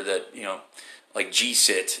out there that, like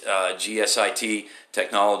GSIT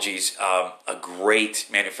Technologies, a great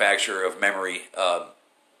manufacturer of memory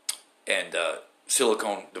and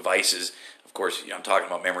silicone devices. Of course, I'm talking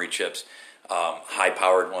about memory chips,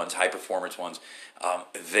 high-powered ones, high-performance ones.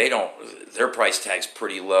 Their price tag's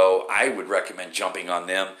pretty low. I would recommend jumping on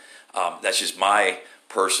them. That's just my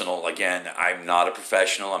personal. Again, I'm not a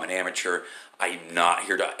professional. I'm an amateur. I'm not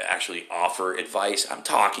here to actually offer advice. I'm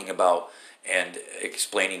talking about and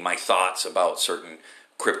explaining my thoughts about certain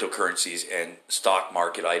cryptocurrencies and stock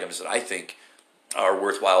market items that I think are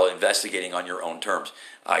worthwhile investigating on your own terms.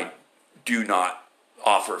 I do not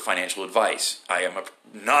offer financial advice. I am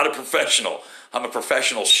not a professional. I'm a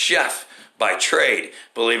professional chef by trade.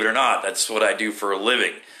 Believe it or not, that's what I do for a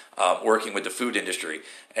living, working with the food industry.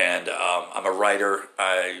 And I'm a writer.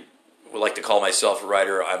 I would like to call myself a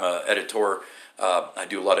writer. I'm an editor. I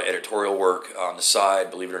do a lot of editorial work on the side.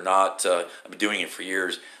 Believe it or not, I've been doing it for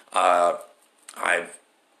years. I'm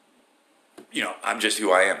just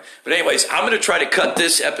who I am. But anyways, I'm going to try to cut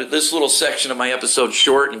this little section of my episode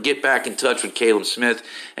short and get back in touch with Caleb Smith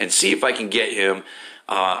and see if I can get him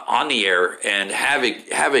on the air and have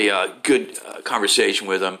a good conversation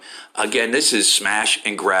with him. Again, this is smash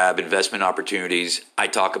and grab investment opportunities. I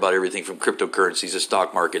talk about everything from cryptocurrencies to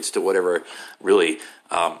stock markets to whatever really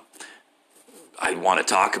I want to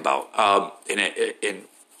talk about. And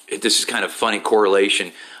this is kind of funny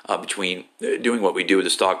correlation between doing what we do with the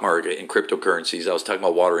stock market and cryptocurrencies. I was talking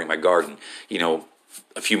about watering my garden.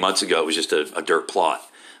 A few months ago, it was just a dirt plot.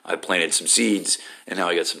 I planted some seeds, and now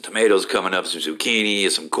I got some tomatoes coming up, some zucchini,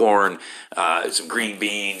 some corn, some green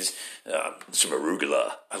beans, some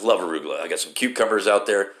arugula. I love arugula. I got some cucumbers out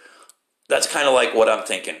there. That's kind of like what I'm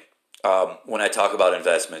thinking when I talk about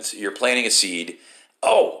investments. You're planting a seed.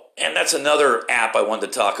 Oh, and that's another app I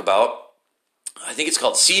wanted to talk about. I think it's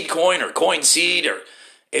called Seed Coin or Coin Seed, or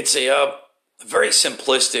it's a very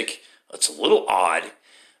simplistic. It's a little odd,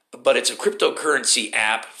 but it's a cryptocurrency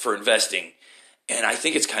app for investing, and I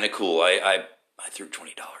think it's kind of cool. I threw $20 on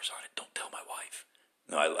it. Don't tell my wife.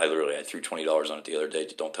 No, I threw $20 on it the other day.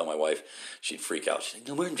 Don't tell my wife. She'd freak out. She's like,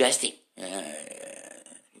 "No, we're investing."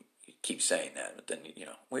 You keep saying that, but then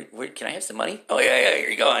where can I have some money? Oh yeah, here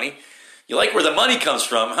you go, honey. You like where the money comes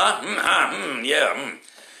from, huh? Yeah.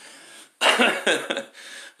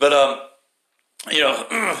 But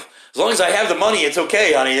as long as I have the money, it's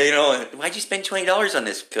okay, honey. Why'd you spend $20 on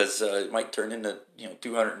this? Because it might turn into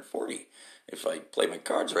 $240 if I play my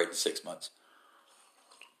cards right in 6 months.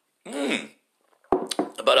 But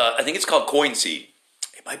I think it's called Coin Seed.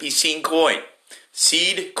 It might be Seed Coin.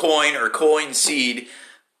 Seed Coin or Coin Seed.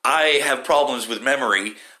 I have problems with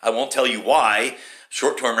memory. I won't tell you why.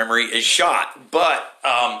 Short-term memory is shot. But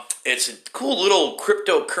it's a cool little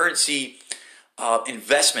cryptocurrency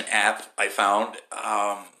investment app I found.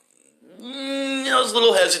 I was a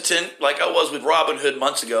little hesitant, like I was with Robinhood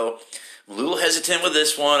months ago. I'm a little hesitant with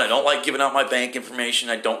this one. I don't like giving out my bank information.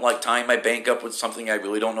 I don't like tying my bank up with something I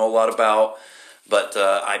really don't know a lot about. But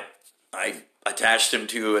I attached them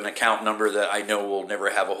to an account number that I know will never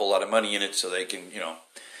have a whole lot of money in it, so they can,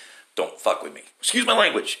 don't fuck with me. Excuse my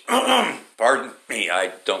language. Pardon me.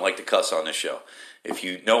 I don't like to cuss on this show. If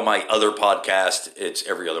you know my other podcast, it's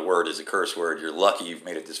every other word is a curse word. You're lucky you've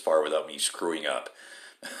made it this far without me screwing up.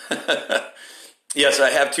 Yes,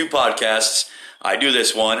 I have 2 podcasts. I do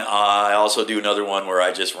this one. I also do another one where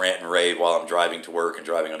I just rant and rave while I'm driving to work and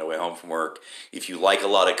driving on the way home from work. If you like a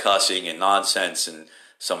lot of cussing and nonsense and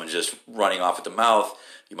someone just running off at the mouth,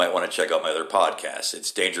 you might want to check out my other podcast.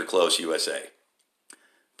 It's Danger Close USA.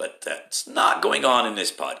 But that's not going on in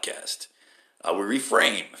this podcast. We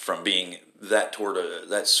refrain from being that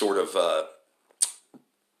sort of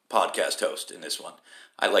podcast host in this one.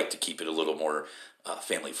 I like to keep it a little more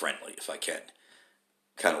family friendly if I can.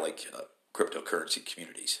 Kind of like cryptocurrency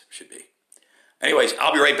communities should be. Anyways,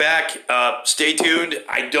 I'll be right back. Stay tuned.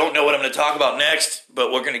 I don't know what I'm going to talk about next,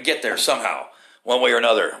 but we're going to get there somehow, one way or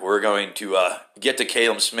another. We're going to get to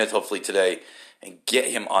Caleb Smith hopefully today and get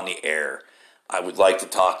him on the air. I would like to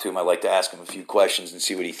talk to him. I'd like to ask him a few questions and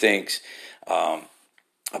see what he thinks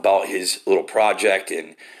about his little project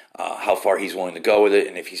and how far he's willing to go with it,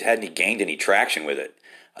 and if he's had gained any traction with it.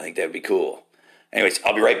 I think that would be cool. Anyways,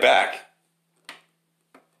 I'll be right back.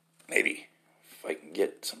 Maybe if I can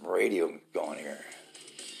get some radio going here.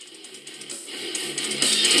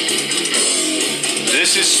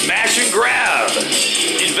 This is Smash and Grab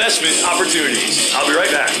Investment Opportunities. I'll be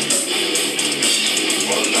right back.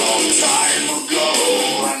 A long time ago,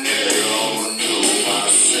 I never knew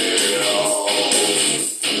myself.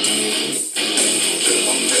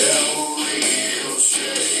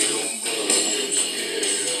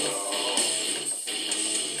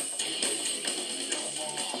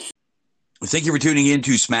 Thank you for tuning in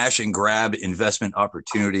to Smash and Grab Investment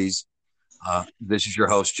Opportunities. This is your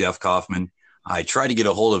host, Jeff Kaufman. I tried to get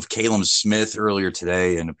a hold of Caleb Smith earlier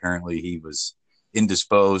today, and apparently he was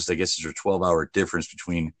indisposed. I guess there's a 12-hour difference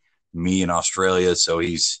between me and Australia, so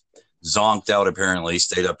he's zonked out apparently,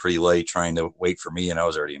 stayed up pretty late trying to wait for me, and I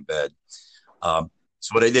was already in bed. So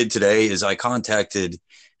what I did today is I contacted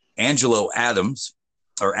Angelo Adam,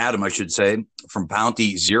 I should say, from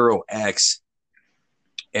Bounty0x,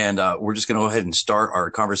 and we're just going to go ahead and start our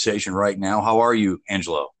conversation right now. How are you,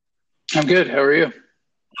 Angelo? I'm good. How are you?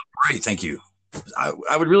 Great, thank you. I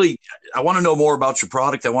want to know more about your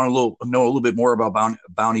product. I want to know a little bit more about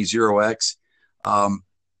Bounty0x.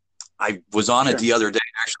 I was on it the other day,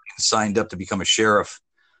 actually signed up to become a sheriff,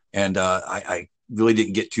 and I really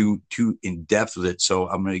didn't get too in depth with it. So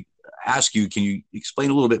I'm going to ask you, can you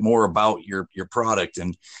explain a little bit more about your product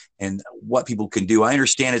and what people can do? I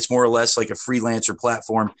understand it's more or less like a freelancer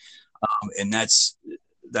platform, and that's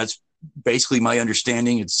basically my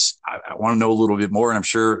understanding. I want to know a little bit more, and I'm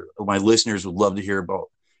sure my listeners would love to hear about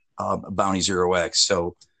Bounty0x.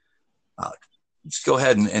 So just go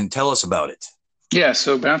ahead and tell us about it. Yeah,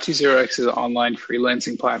 so Bounty0x is an online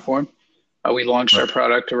freelancing platform. We launched our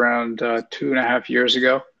product around 2.5 years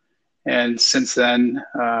ago. And since then,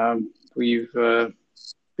 we've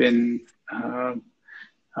been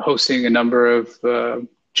hosting a number of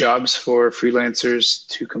jobs for freelancers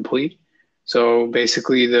to complete. So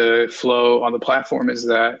basically the flow on the platform is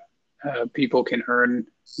that people can earn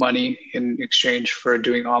money in exchange for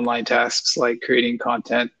doing online tasks like creating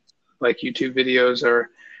content like YouTube videos or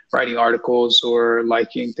writing articles or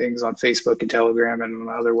liking things on Facebook and Telegram and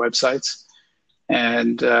on other websites.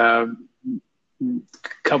 And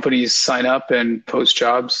companies sign up and post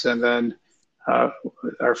jobs, and then our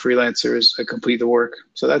freelancers complete the work.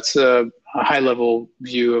 So that's a high-level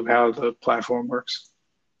view of how the platform works.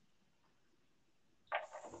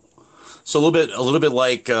 So a little bit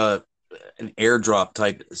like an airdrop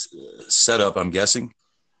type setup, I'm guessing.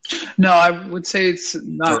 No, I would say it's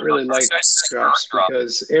not really like airdrops,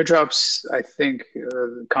 because airdrops, I think,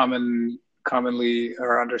 commonly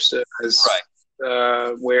are understood as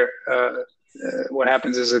where what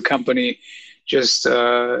happens is a company just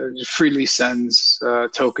freely sends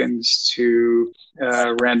tokens to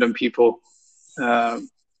random people.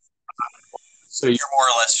 So you're more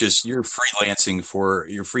or less just you're freelancing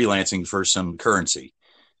for some currency,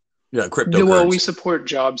 yeah, cryptocurrency. Well, we support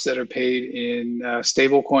jobs that are paid in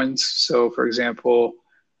stable coins. So, for example,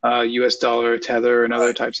 US dollar, Tether, and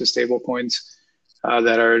other types of stable coins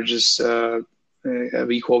that are just of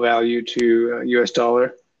equal value to US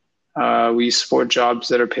dollar. We support jobs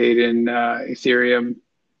that are paid in Ethereum,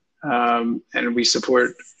 and we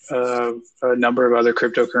support a number of other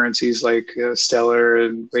cryptocurrencies like Stellar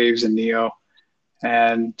and Waves and Neo.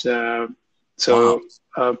 And so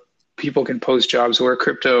people can post jobs. We're a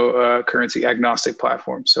cryptocurrency agnostic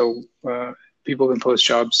platform. So people can post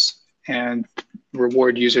jobs and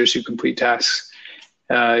reward users who complete tasks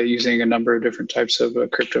using a number of different types of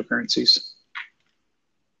cryptocurrencies.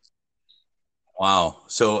 Wow.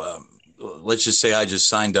 So let's just say I just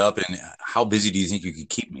signed up, and how busy do you think you could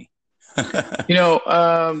keep me?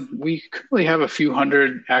 We currently have a few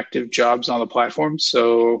hundred active jobs on the platform.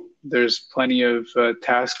 So there's plenty of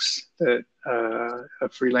tasks that a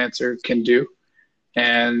freelancer can do.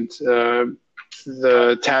 And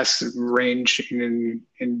the tasks range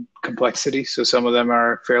in complexity. So some of them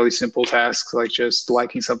are fairly simple tasks, like just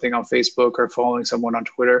liking something on Facebook or following someone on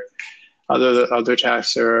Twitter. Other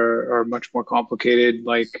tasks are much more complicated,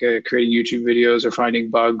 like creating YouTube videos or finding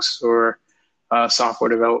bugs or software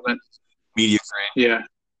development. Media training. Yeah.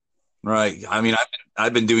 Right. I mean,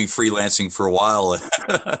 I've been doing freelancing for a while,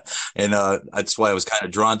 and that's why I was kind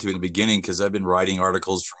of drawn to it in the beginning, because I've been writing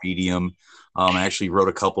articles for Medium. I actually wrote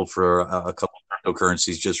a couple for a couple of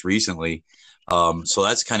cryptocurrencies just recently. So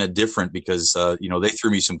that's kind of different because they threw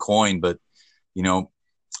me some coin, but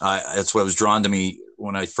that's what was drawn to me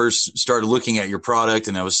when I first started looking at your product,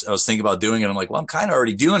 and I was thinking about doing it. I'm like, well, I'm kind of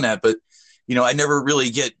already doing that, but I never really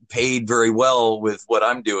get paid very well with what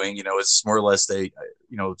I'm doing. It's more or less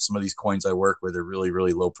some of these coins I work with are really,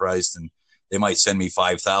 really low priced, and they might send me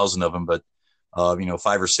 5,000 of them, but $5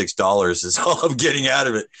 or $6 is all I'm getting out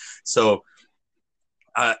of it. So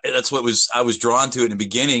that's what I was drawn to it in the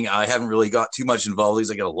beginning. I haven't really got too much involved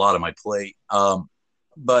because I got a lot on my plate.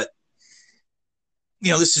 But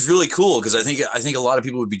this is really cool because I think a lot of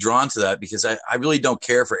people would be drawn to that, because I really don't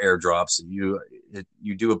care for airdrops.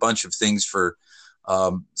 You do a bunch of things for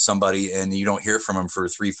somebody and you don't hear from them for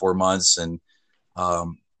 3-4 months. And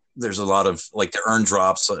there's a lot of like the earn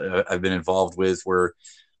drops I've been involved with where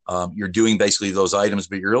you're doing basically those items,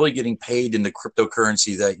 but you're really getting paid in the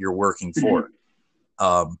cryptocurrency that you're working for.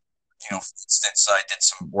 For instance, I did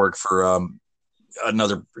some work for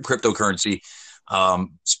another cryptocurrency.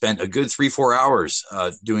 Spent a good 3-4 hours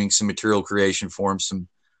doing some material creation for them, some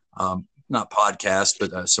not podcasts,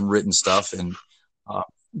 but some written stuff, and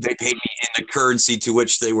they paid me in the currency to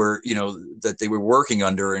which they were, that they were working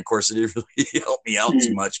under. And of course, it didn't really help me out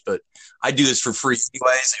too much, but I do this for free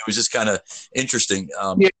anyways. It was just kind of interesting.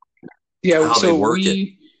 Yeah. So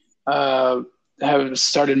we have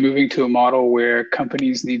started moving to a model where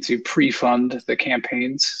companies need to pre-fund the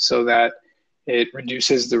campaigns so that it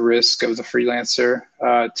reduces the risk of the freelancer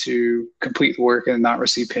to complete the work and not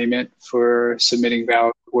receive payment for submitting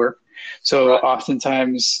valid work. So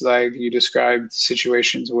oftentimes, like you described,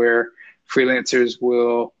 situations where freelancers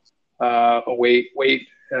will wait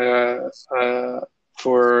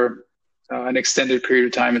for an extended period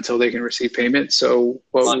of time until they can receive payment. So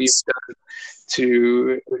what we've done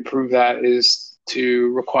to improve that is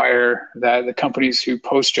to require that the companies who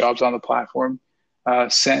post jobs on the platform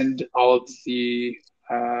send all of the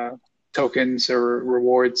tokens or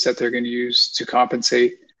rewards that they're going to use to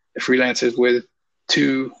compensate the freelancers with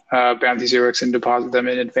to Bounty0x and deposit them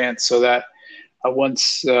in advance, so that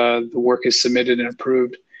once the work is submitted and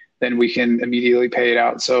approved, then we can immediately pay it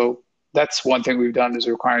out. So that's one thing we've done, is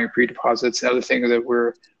requiring pre-deposits. The other thing that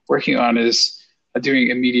we're working on is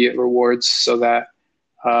doing immediate rewards so that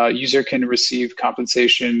user can receive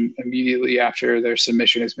compensation immediately after their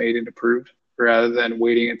submission is made and approved, rather than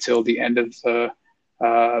waiting until the end of the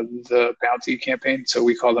bounty campaign. So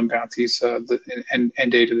we call them bounties, the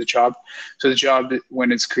end date of the job. So the job,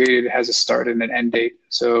 when it's created, has a start and an end date.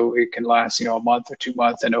 So it can last, a month or 2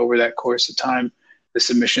 months. And over that course of time, the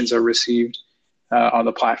submissions are received on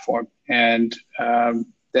the platform. And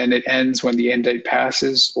then it ends when the end date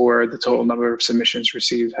passes, or the total number of submissions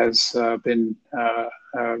received has been,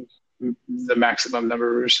 the maximum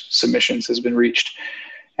number of submissions has been reached.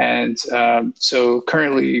 And so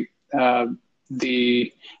currently,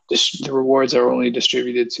 the rewards are only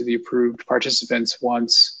distributed to the approved participants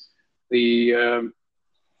once the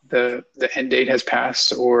end date has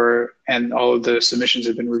passed, and all of the submissions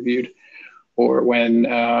have been reviewed, or when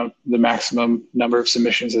the maximum number of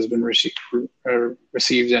submissions has been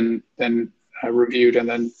received and then reviewed and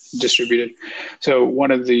then distributed. So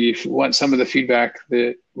some of the feedback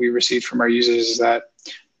that we received from our users is that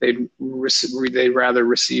they'd rather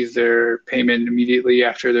receive their payment immediately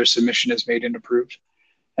after their submission is made and approved.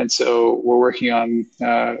 And so we're working on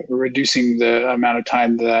reducing the amount of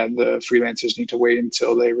time that the freelancers need to wait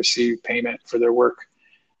until they receive payment for their work.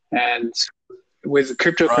 And with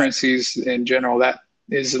cryptocurrencies in general, that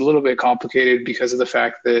is a little bit complicated because of the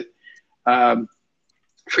fact that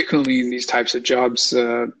frequently in these types of jobs,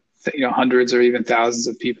 hundreds or even thousands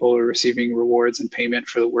of people are receiving rewards and payment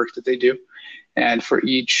for the work that they do. And for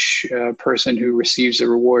each person who receives a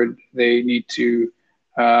reward, they need to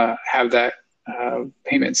have that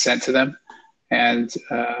payment sent to them. And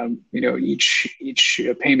each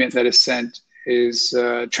payment that is sent is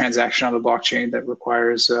a transaction on the blockchain that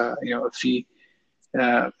requires a fee.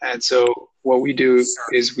 And so what we do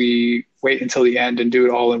is we wait until the end and do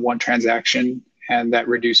it all in one transaction, and that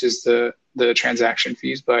reduces the transaction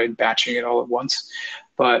fees by batching it all at once.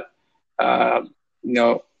 But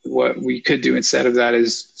what we could do instead of that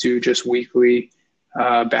is do just weekly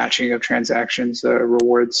batching of transactions,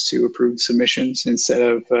 rewards to approved submissions instead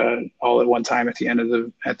of all at one time at the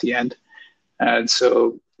end. And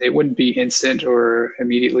so it wouldn't be instant or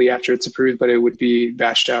immediately after it's approved, but it would be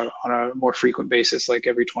batched out on a more frequent basis, like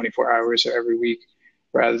every 24 hours or every week,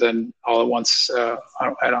 rather than all at once at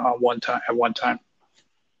one time.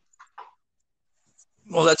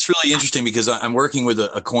 Well, that's really interesting because I'm working with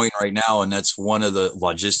a coin right now, and that's one of the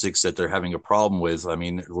logistics that they're having a problem with. I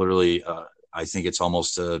mean, literally, I think it's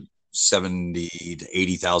almost 70 to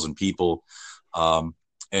 80,000 people, and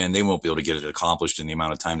they won't be able to get it accomplished in the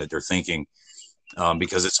amount of time that they're thinking,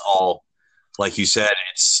 because it's all, like you said,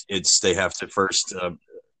 it's they have to first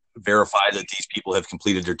verify that these people have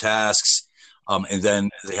completed their tasks, and then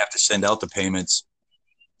they have to send out the payments,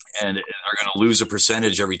 and they're going to lose a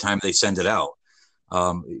percentage every time they send it out.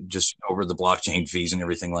 Just over the blockchain fees and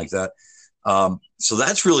everything like that. So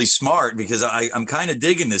that's really smart because I'm kind of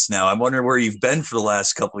digging this now. I'm wondering where you've been for the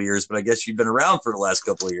last couple of years, but I guess you've been around for the last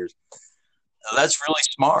couple of years. That's really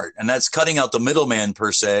smart. And that's cutting out the middleman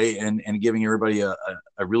per se and giving everybody a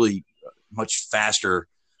really much faster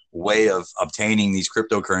way of obtaining these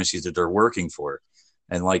cryptocurrencies that they're working for.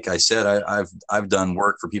 And like I said, I've done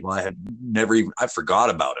work for people I forgot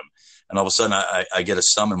about them. And all of a sudden I get a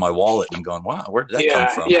sum in my wallet and going, wow, where did that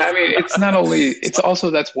come from? Yeah. I mean, it's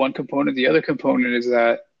also, that's one component. The other component is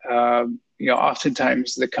that,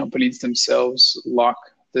 oftentimes the companies themselves lock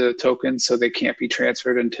the tokens so they can't be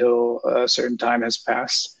transferred until a certain time has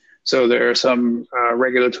passed. So there are some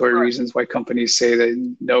regulatory reasons why companies say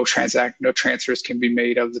that no transfers can be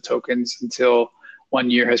made of the tokens until 1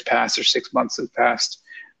 year has passed or 6 months has passed.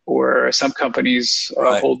 Or some companies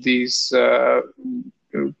hold these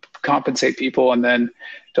compensate people and then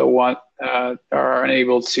are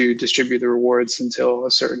unable to distribute the rewards until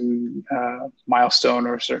a certain milestone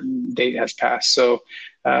or a certain date has passed. So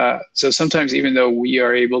sometimes, even though we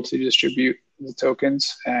are able to distribute the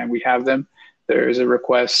tokens and we have them, there is a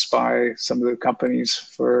request by some of the companies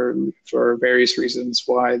for various reasons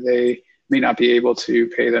why they may not be able to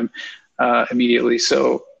pay them immediately.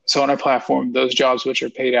 So on our platform, those jobs which are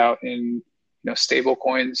paid out in stable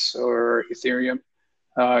coins or Ethereum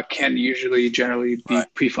can generally be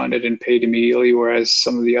pre-funded and paid immediately, whereas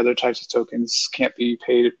some of the other types of tokens can't be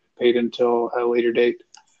paid until a later date.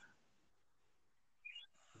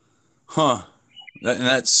 Huh.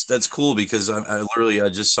 That's cool because I literally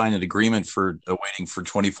just signed an agreement for waiting for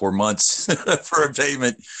 24 months for a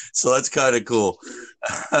payment. So that's kind of cool.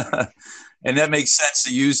 And that makes sense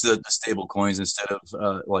to use the stable coins instead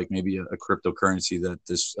of like maybe a cryptocurrency that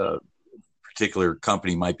this particular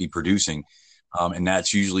company might be producing. And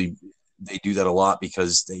that's usually, they do that a lot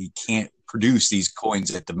because they can't produce these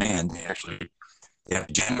coins at demand. They have to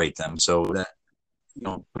generate them. So that,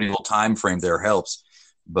 putting a little time frame there helps.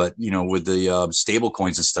 But, with the stable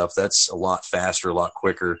coins and stuff, that's a lot faster, a lot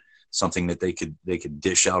quicker, something that they could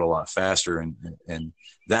dish out a lot faster. And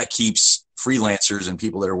that keeps freelancers and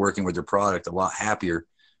people that are working with their product a lot happier,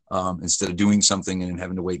 instead of doing something and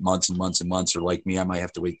having to wait months and months and months, or like me, I might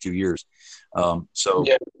have to wait 2 years. Yeah.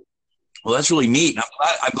 Well, that's really neat.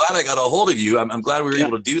 I'm glad I got a hold of you. I'm glad we were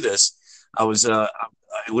able to do this. I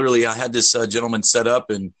had this gentleman set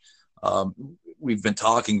up, and we've been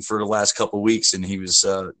talking for the last couple of weeks, and he was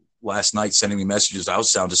last night sending me messages. I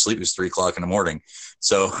was sound asleep. It was 3:00 in the morning.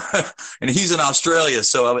 So, and he's in Australia.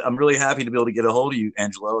 So I'm really happy to be able to get a hold of you,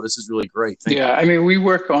 Angelo. This is really great. Thank you. I mean, we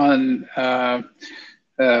work on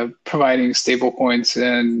providing stable coins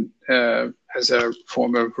and as a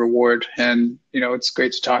form of reward. And it's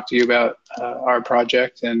great to talk to you about our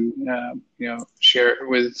project and share it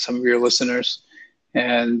with some of your listeners.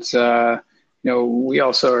 And we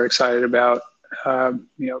also are excited about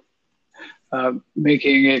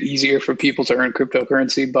making it easier for people to earn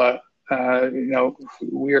cryptocurrency, but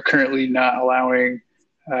we are currently not allowing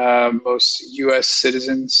most U.S.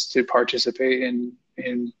 citizens to participate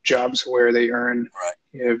in jobs where they earn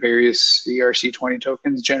various ERC20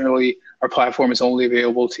 tokens. Generally, our platform is only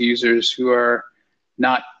available to users who are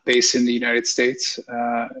not based in the United States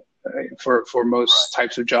for most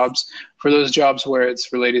types of jobs. For those jobs where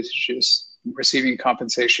it's related to just receiving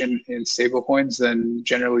compensation in stablecoins, then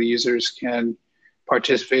generally users can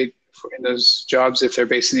participate in those jobs if they're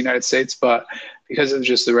based in the United States. But because of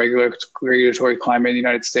just the regulatory climate in the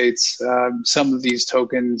United States, some of these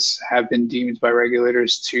tokens have been deemed by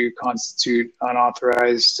regulators to constitute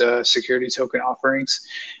unauthorized security token offerings.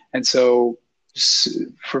 And so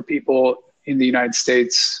for people in the United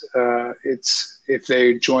States, if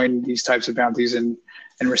they join these types of bounties and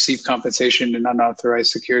receive compensation in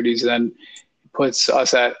unauthorized securities, then it puts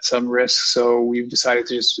us at some risk. So we've decided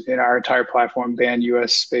to just, in our entire platform, ban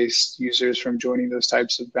US-based users from joining those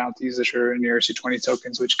types of bounties that are in ERC20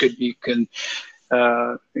 tokens, which could be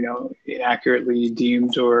inaccurately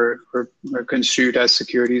deemed or construed as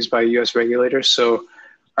securities by US regulators. So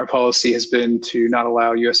our policy has been to not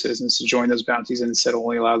allow U.S. citizens to join those bounties and instead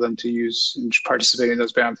only allow them to use and participate in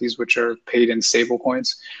those bounties, which are paid in stable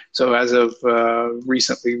coins. So as of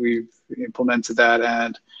recently, we've implemented that.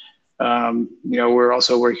 And, we're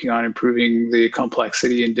also working on improving the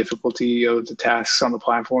complexity and difficulty of the tasks on the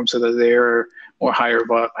platform so that they are more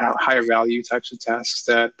higher value types of tasks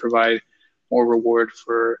that provide more reward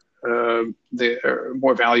for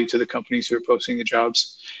more value to the companies who are posting the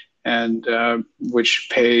jobs, and which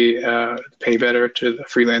pay better to the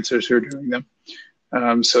freelancers who are doing them.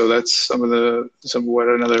 So that's another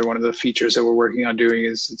one of the features that we're working on doing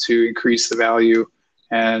is to increase the value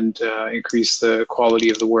and increase the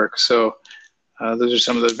quality of the work. So those are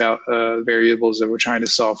some of the variables that we're trying to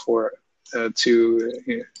solve for to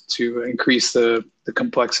increase the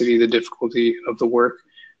complexity, the difficulty of the work,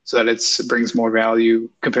 so that it brings more value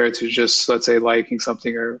compared to just, let's say, liking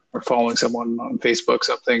something or following someone on Facebook,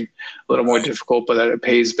 something a little more difficult, but that it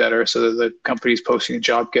pays better so that the companies posting a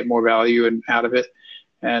job get more value out of it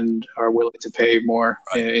and are willing to pay more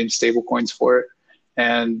in stable coins for it.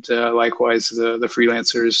 And likewise, the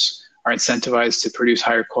freelancers are incentivized to produce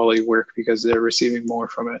higher quality work because they're receiving more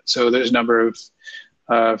from it. So there's a number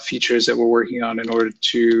of features that we're working on in order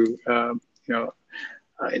to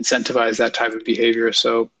incentivize that type of behavior.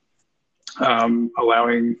 So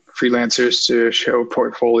allowing freelancers to show a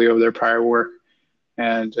portfolio of their prior work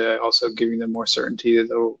and also giving them more certainty that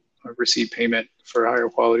they'll receive payment for higher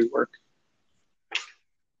quality work.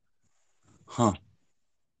 Huh.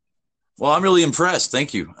 Well, I'm really impressed.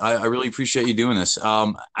 Thank you. I really appreciate you doing this.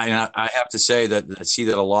 I have to say that I see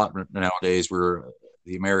that a lot nowadays where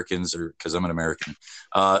the Americans, or because I'm an American,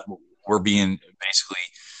 we're being basically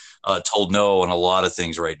told no on a lot of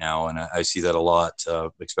things right now. And I see that a lot,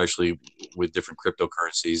 especially with different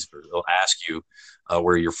cryptocurrencies. They'll ask you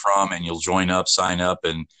where you're from and you'll join up, sign up,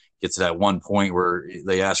 and get to that one point where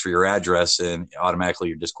they ask for your address and automatically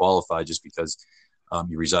you're disqualified just because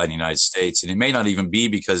you reside in the United States. And it may not even be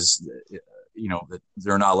because, that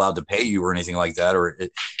they're not allowed to pay you or anything like that. Or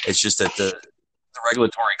it's just that the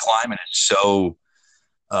regulatory climate is so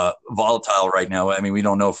volatile right now. I mean, we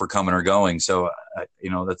don't know if we're coming or going. So,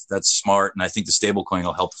 that's smart. And I think the stable coin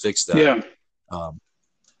will help fix that. Yeah.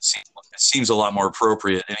 It seems a lot more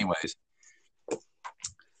appropriate anyways.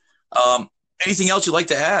 Anything else you'd like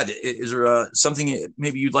to add? Is there something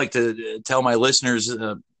maybe you'd like to tell my listeners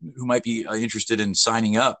who might be interested in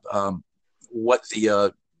signing up, what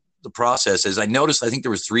the process is? I noticed, I think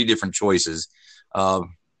there was 3 different choices.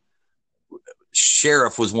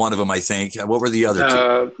 Sheriff was one of them, I think. What were the other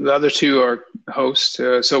 2? The other 2 are host.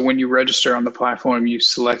 So when you register on the platform, you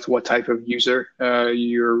select what type of user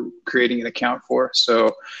you're creating an account for.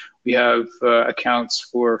 So we have accounts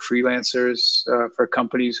for freelancers, for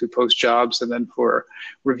companies who post jobs, and then for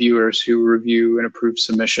reviewers who review and approve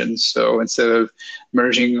submissions. So instead of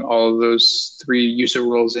merging all of those 3 user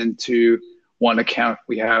roles into one account,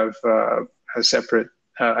 we have a separate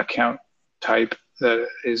account type that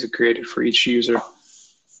is created for each user.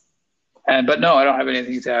 But no, I don't have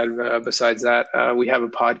anything to add besides that. We have a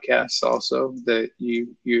podcast also that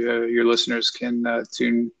your listeners can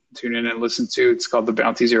tune in and listen to. It's called the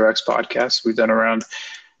Bounty0x podcast. We've done around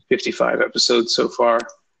 55 episodes so far,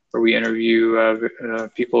 where we interview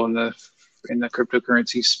people in the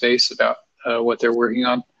cryptocurrency space about what they're working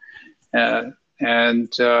on.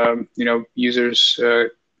 Users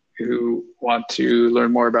who want to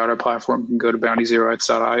learn more about our platform can go to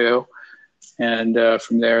bounty0x.io, and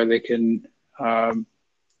from there they can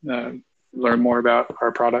learn more about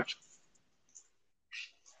our product.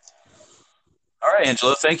 All right,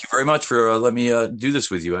 Angelo, thank you very much for letting me do this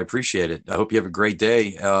with you. I appreciate it. I hope you have a great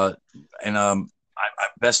day.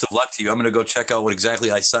 Best of luck to you. I'm going to go check out what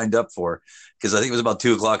exactly I signed up for, because I think it was about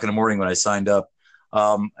 2:00 in the morning when I signed up.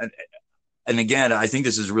 And again, I think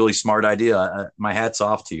this is a really smart idea. My hat's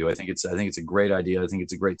off to you. I think it's a great idea. I think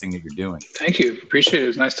it's a great thing that you're doing. Thank you. Appreciate it. It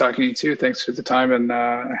was nice talking to you too. Thanks for the time and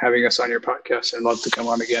having us on your podcast. I'd love to come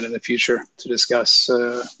on again in the future to discuss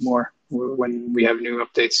more when we have new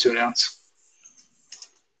updates to announce.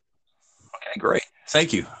 Okay, great.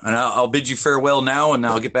 Thank you. And I'll bid you farewell now, and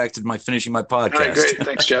I'll get back to finishing my podcast. All right, great.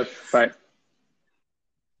 Thanks, Jeff. Bye.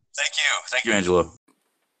 Thank you. Thank you, Angelo.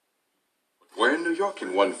 Where in New York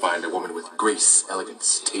can one find a woman with grace,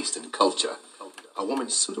 elegance, taste, and culture? A woman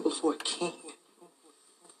suitable for a king?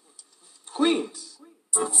 Queens.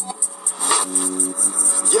 Yeah.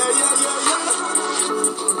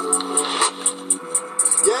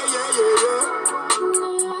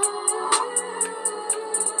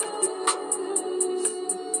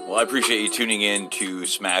 Well, I appreciate you tuning in to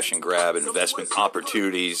Smash and Grab Investment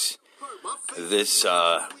Opportunities. This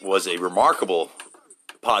was a remarkable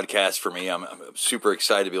podcast for me. I'm super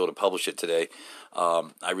excited to be able to publish it today.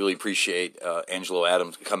 I really appreciate Angelo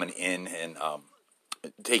Adam coming in and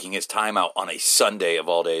taking his time out on a Sunday of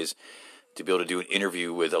all days to be able to do an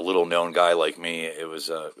interview with a little known guy like me. It was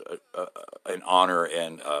an honor,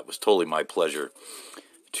 and it was totally my pleasure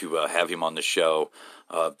to have him on the show.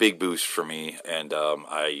 Big boost for me, and I'm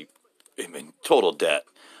in total debt,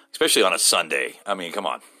 especially on a Sunday. I mean, come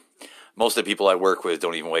on. Most of the people I work with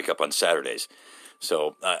don't even wake up on Saturdays.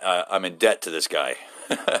 So I'm in debt to this guy.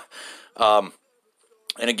 And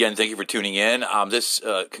again, thank you for tuning in. This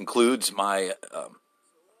concludes my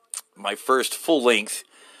my first full-length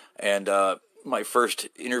and my first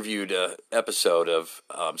interviewed episode of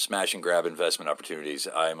Smash and Grab Investment Opportunities.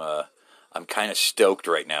 I'm kind of stoked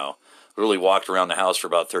right now. Really walked around the house for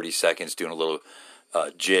about 30 seconds doing a little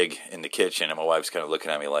jig in the kitchen, and my wife's kind of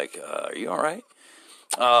looking at me like, are you all right?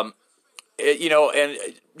 And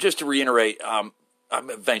just to reiterate, I'm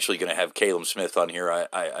eventually going to have Caleb Smith on here.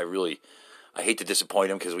 I hate to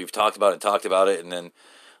disappoint him because we've talked about it, and then,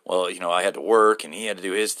 well, I had to work, and he had to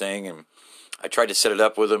do his thing, and I tried to set it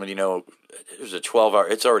up with him, and, there's a 12-hour,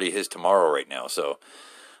 it's already his tomorrow right now, so,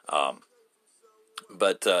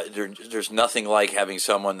 but there's nothing like having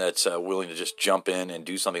someone that's willing to just jump in and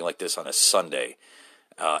do something like this on a Sunday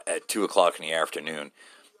at 2:00 in the afternoon,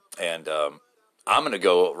 and I'm going to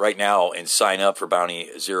go right now and sign up for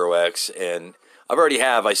Bounty0x, and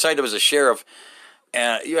I signed up as a sheriff,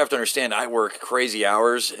 and you have to understand, I work crazy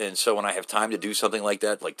hours, and so when I have time to do something like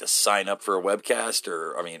that, like to sign up for a webcast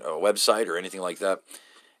or, a website or anything like that,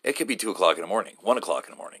 it could be 2:00 in the morning, 1:00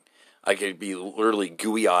 in the morning. I could be literally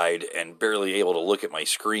gooey-eyed and barely able to look at my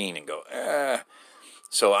screen and go,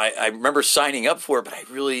 So I remember signing up for it, but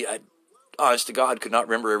I honest to God, could not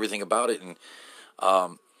remember everything about it, and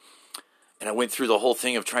I went through the whole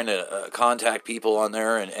thing of trying to contact people on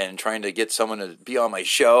there and trying to get someone to be on my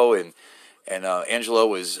show. And Angelo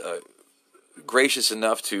was gracious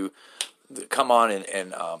enough to come on,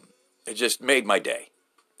 and it just made my day.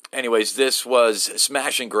 Anyways, this was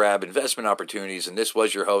Smash and Grab Investment Opportunities, and this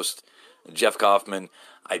was your host, Jeff Kaufman.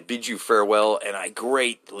 I bid you farewell, and I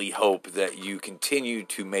greatly hope that you continue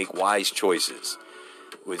to make wise choices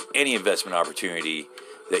with any investment opportunity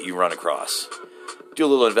that you run across. Do a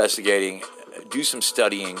little investigating, do some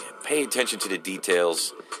studying, pay attention to the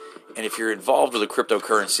details, and if you're involved with a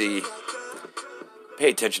cryptocurrency, pay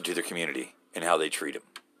attention to their community and how they treat them.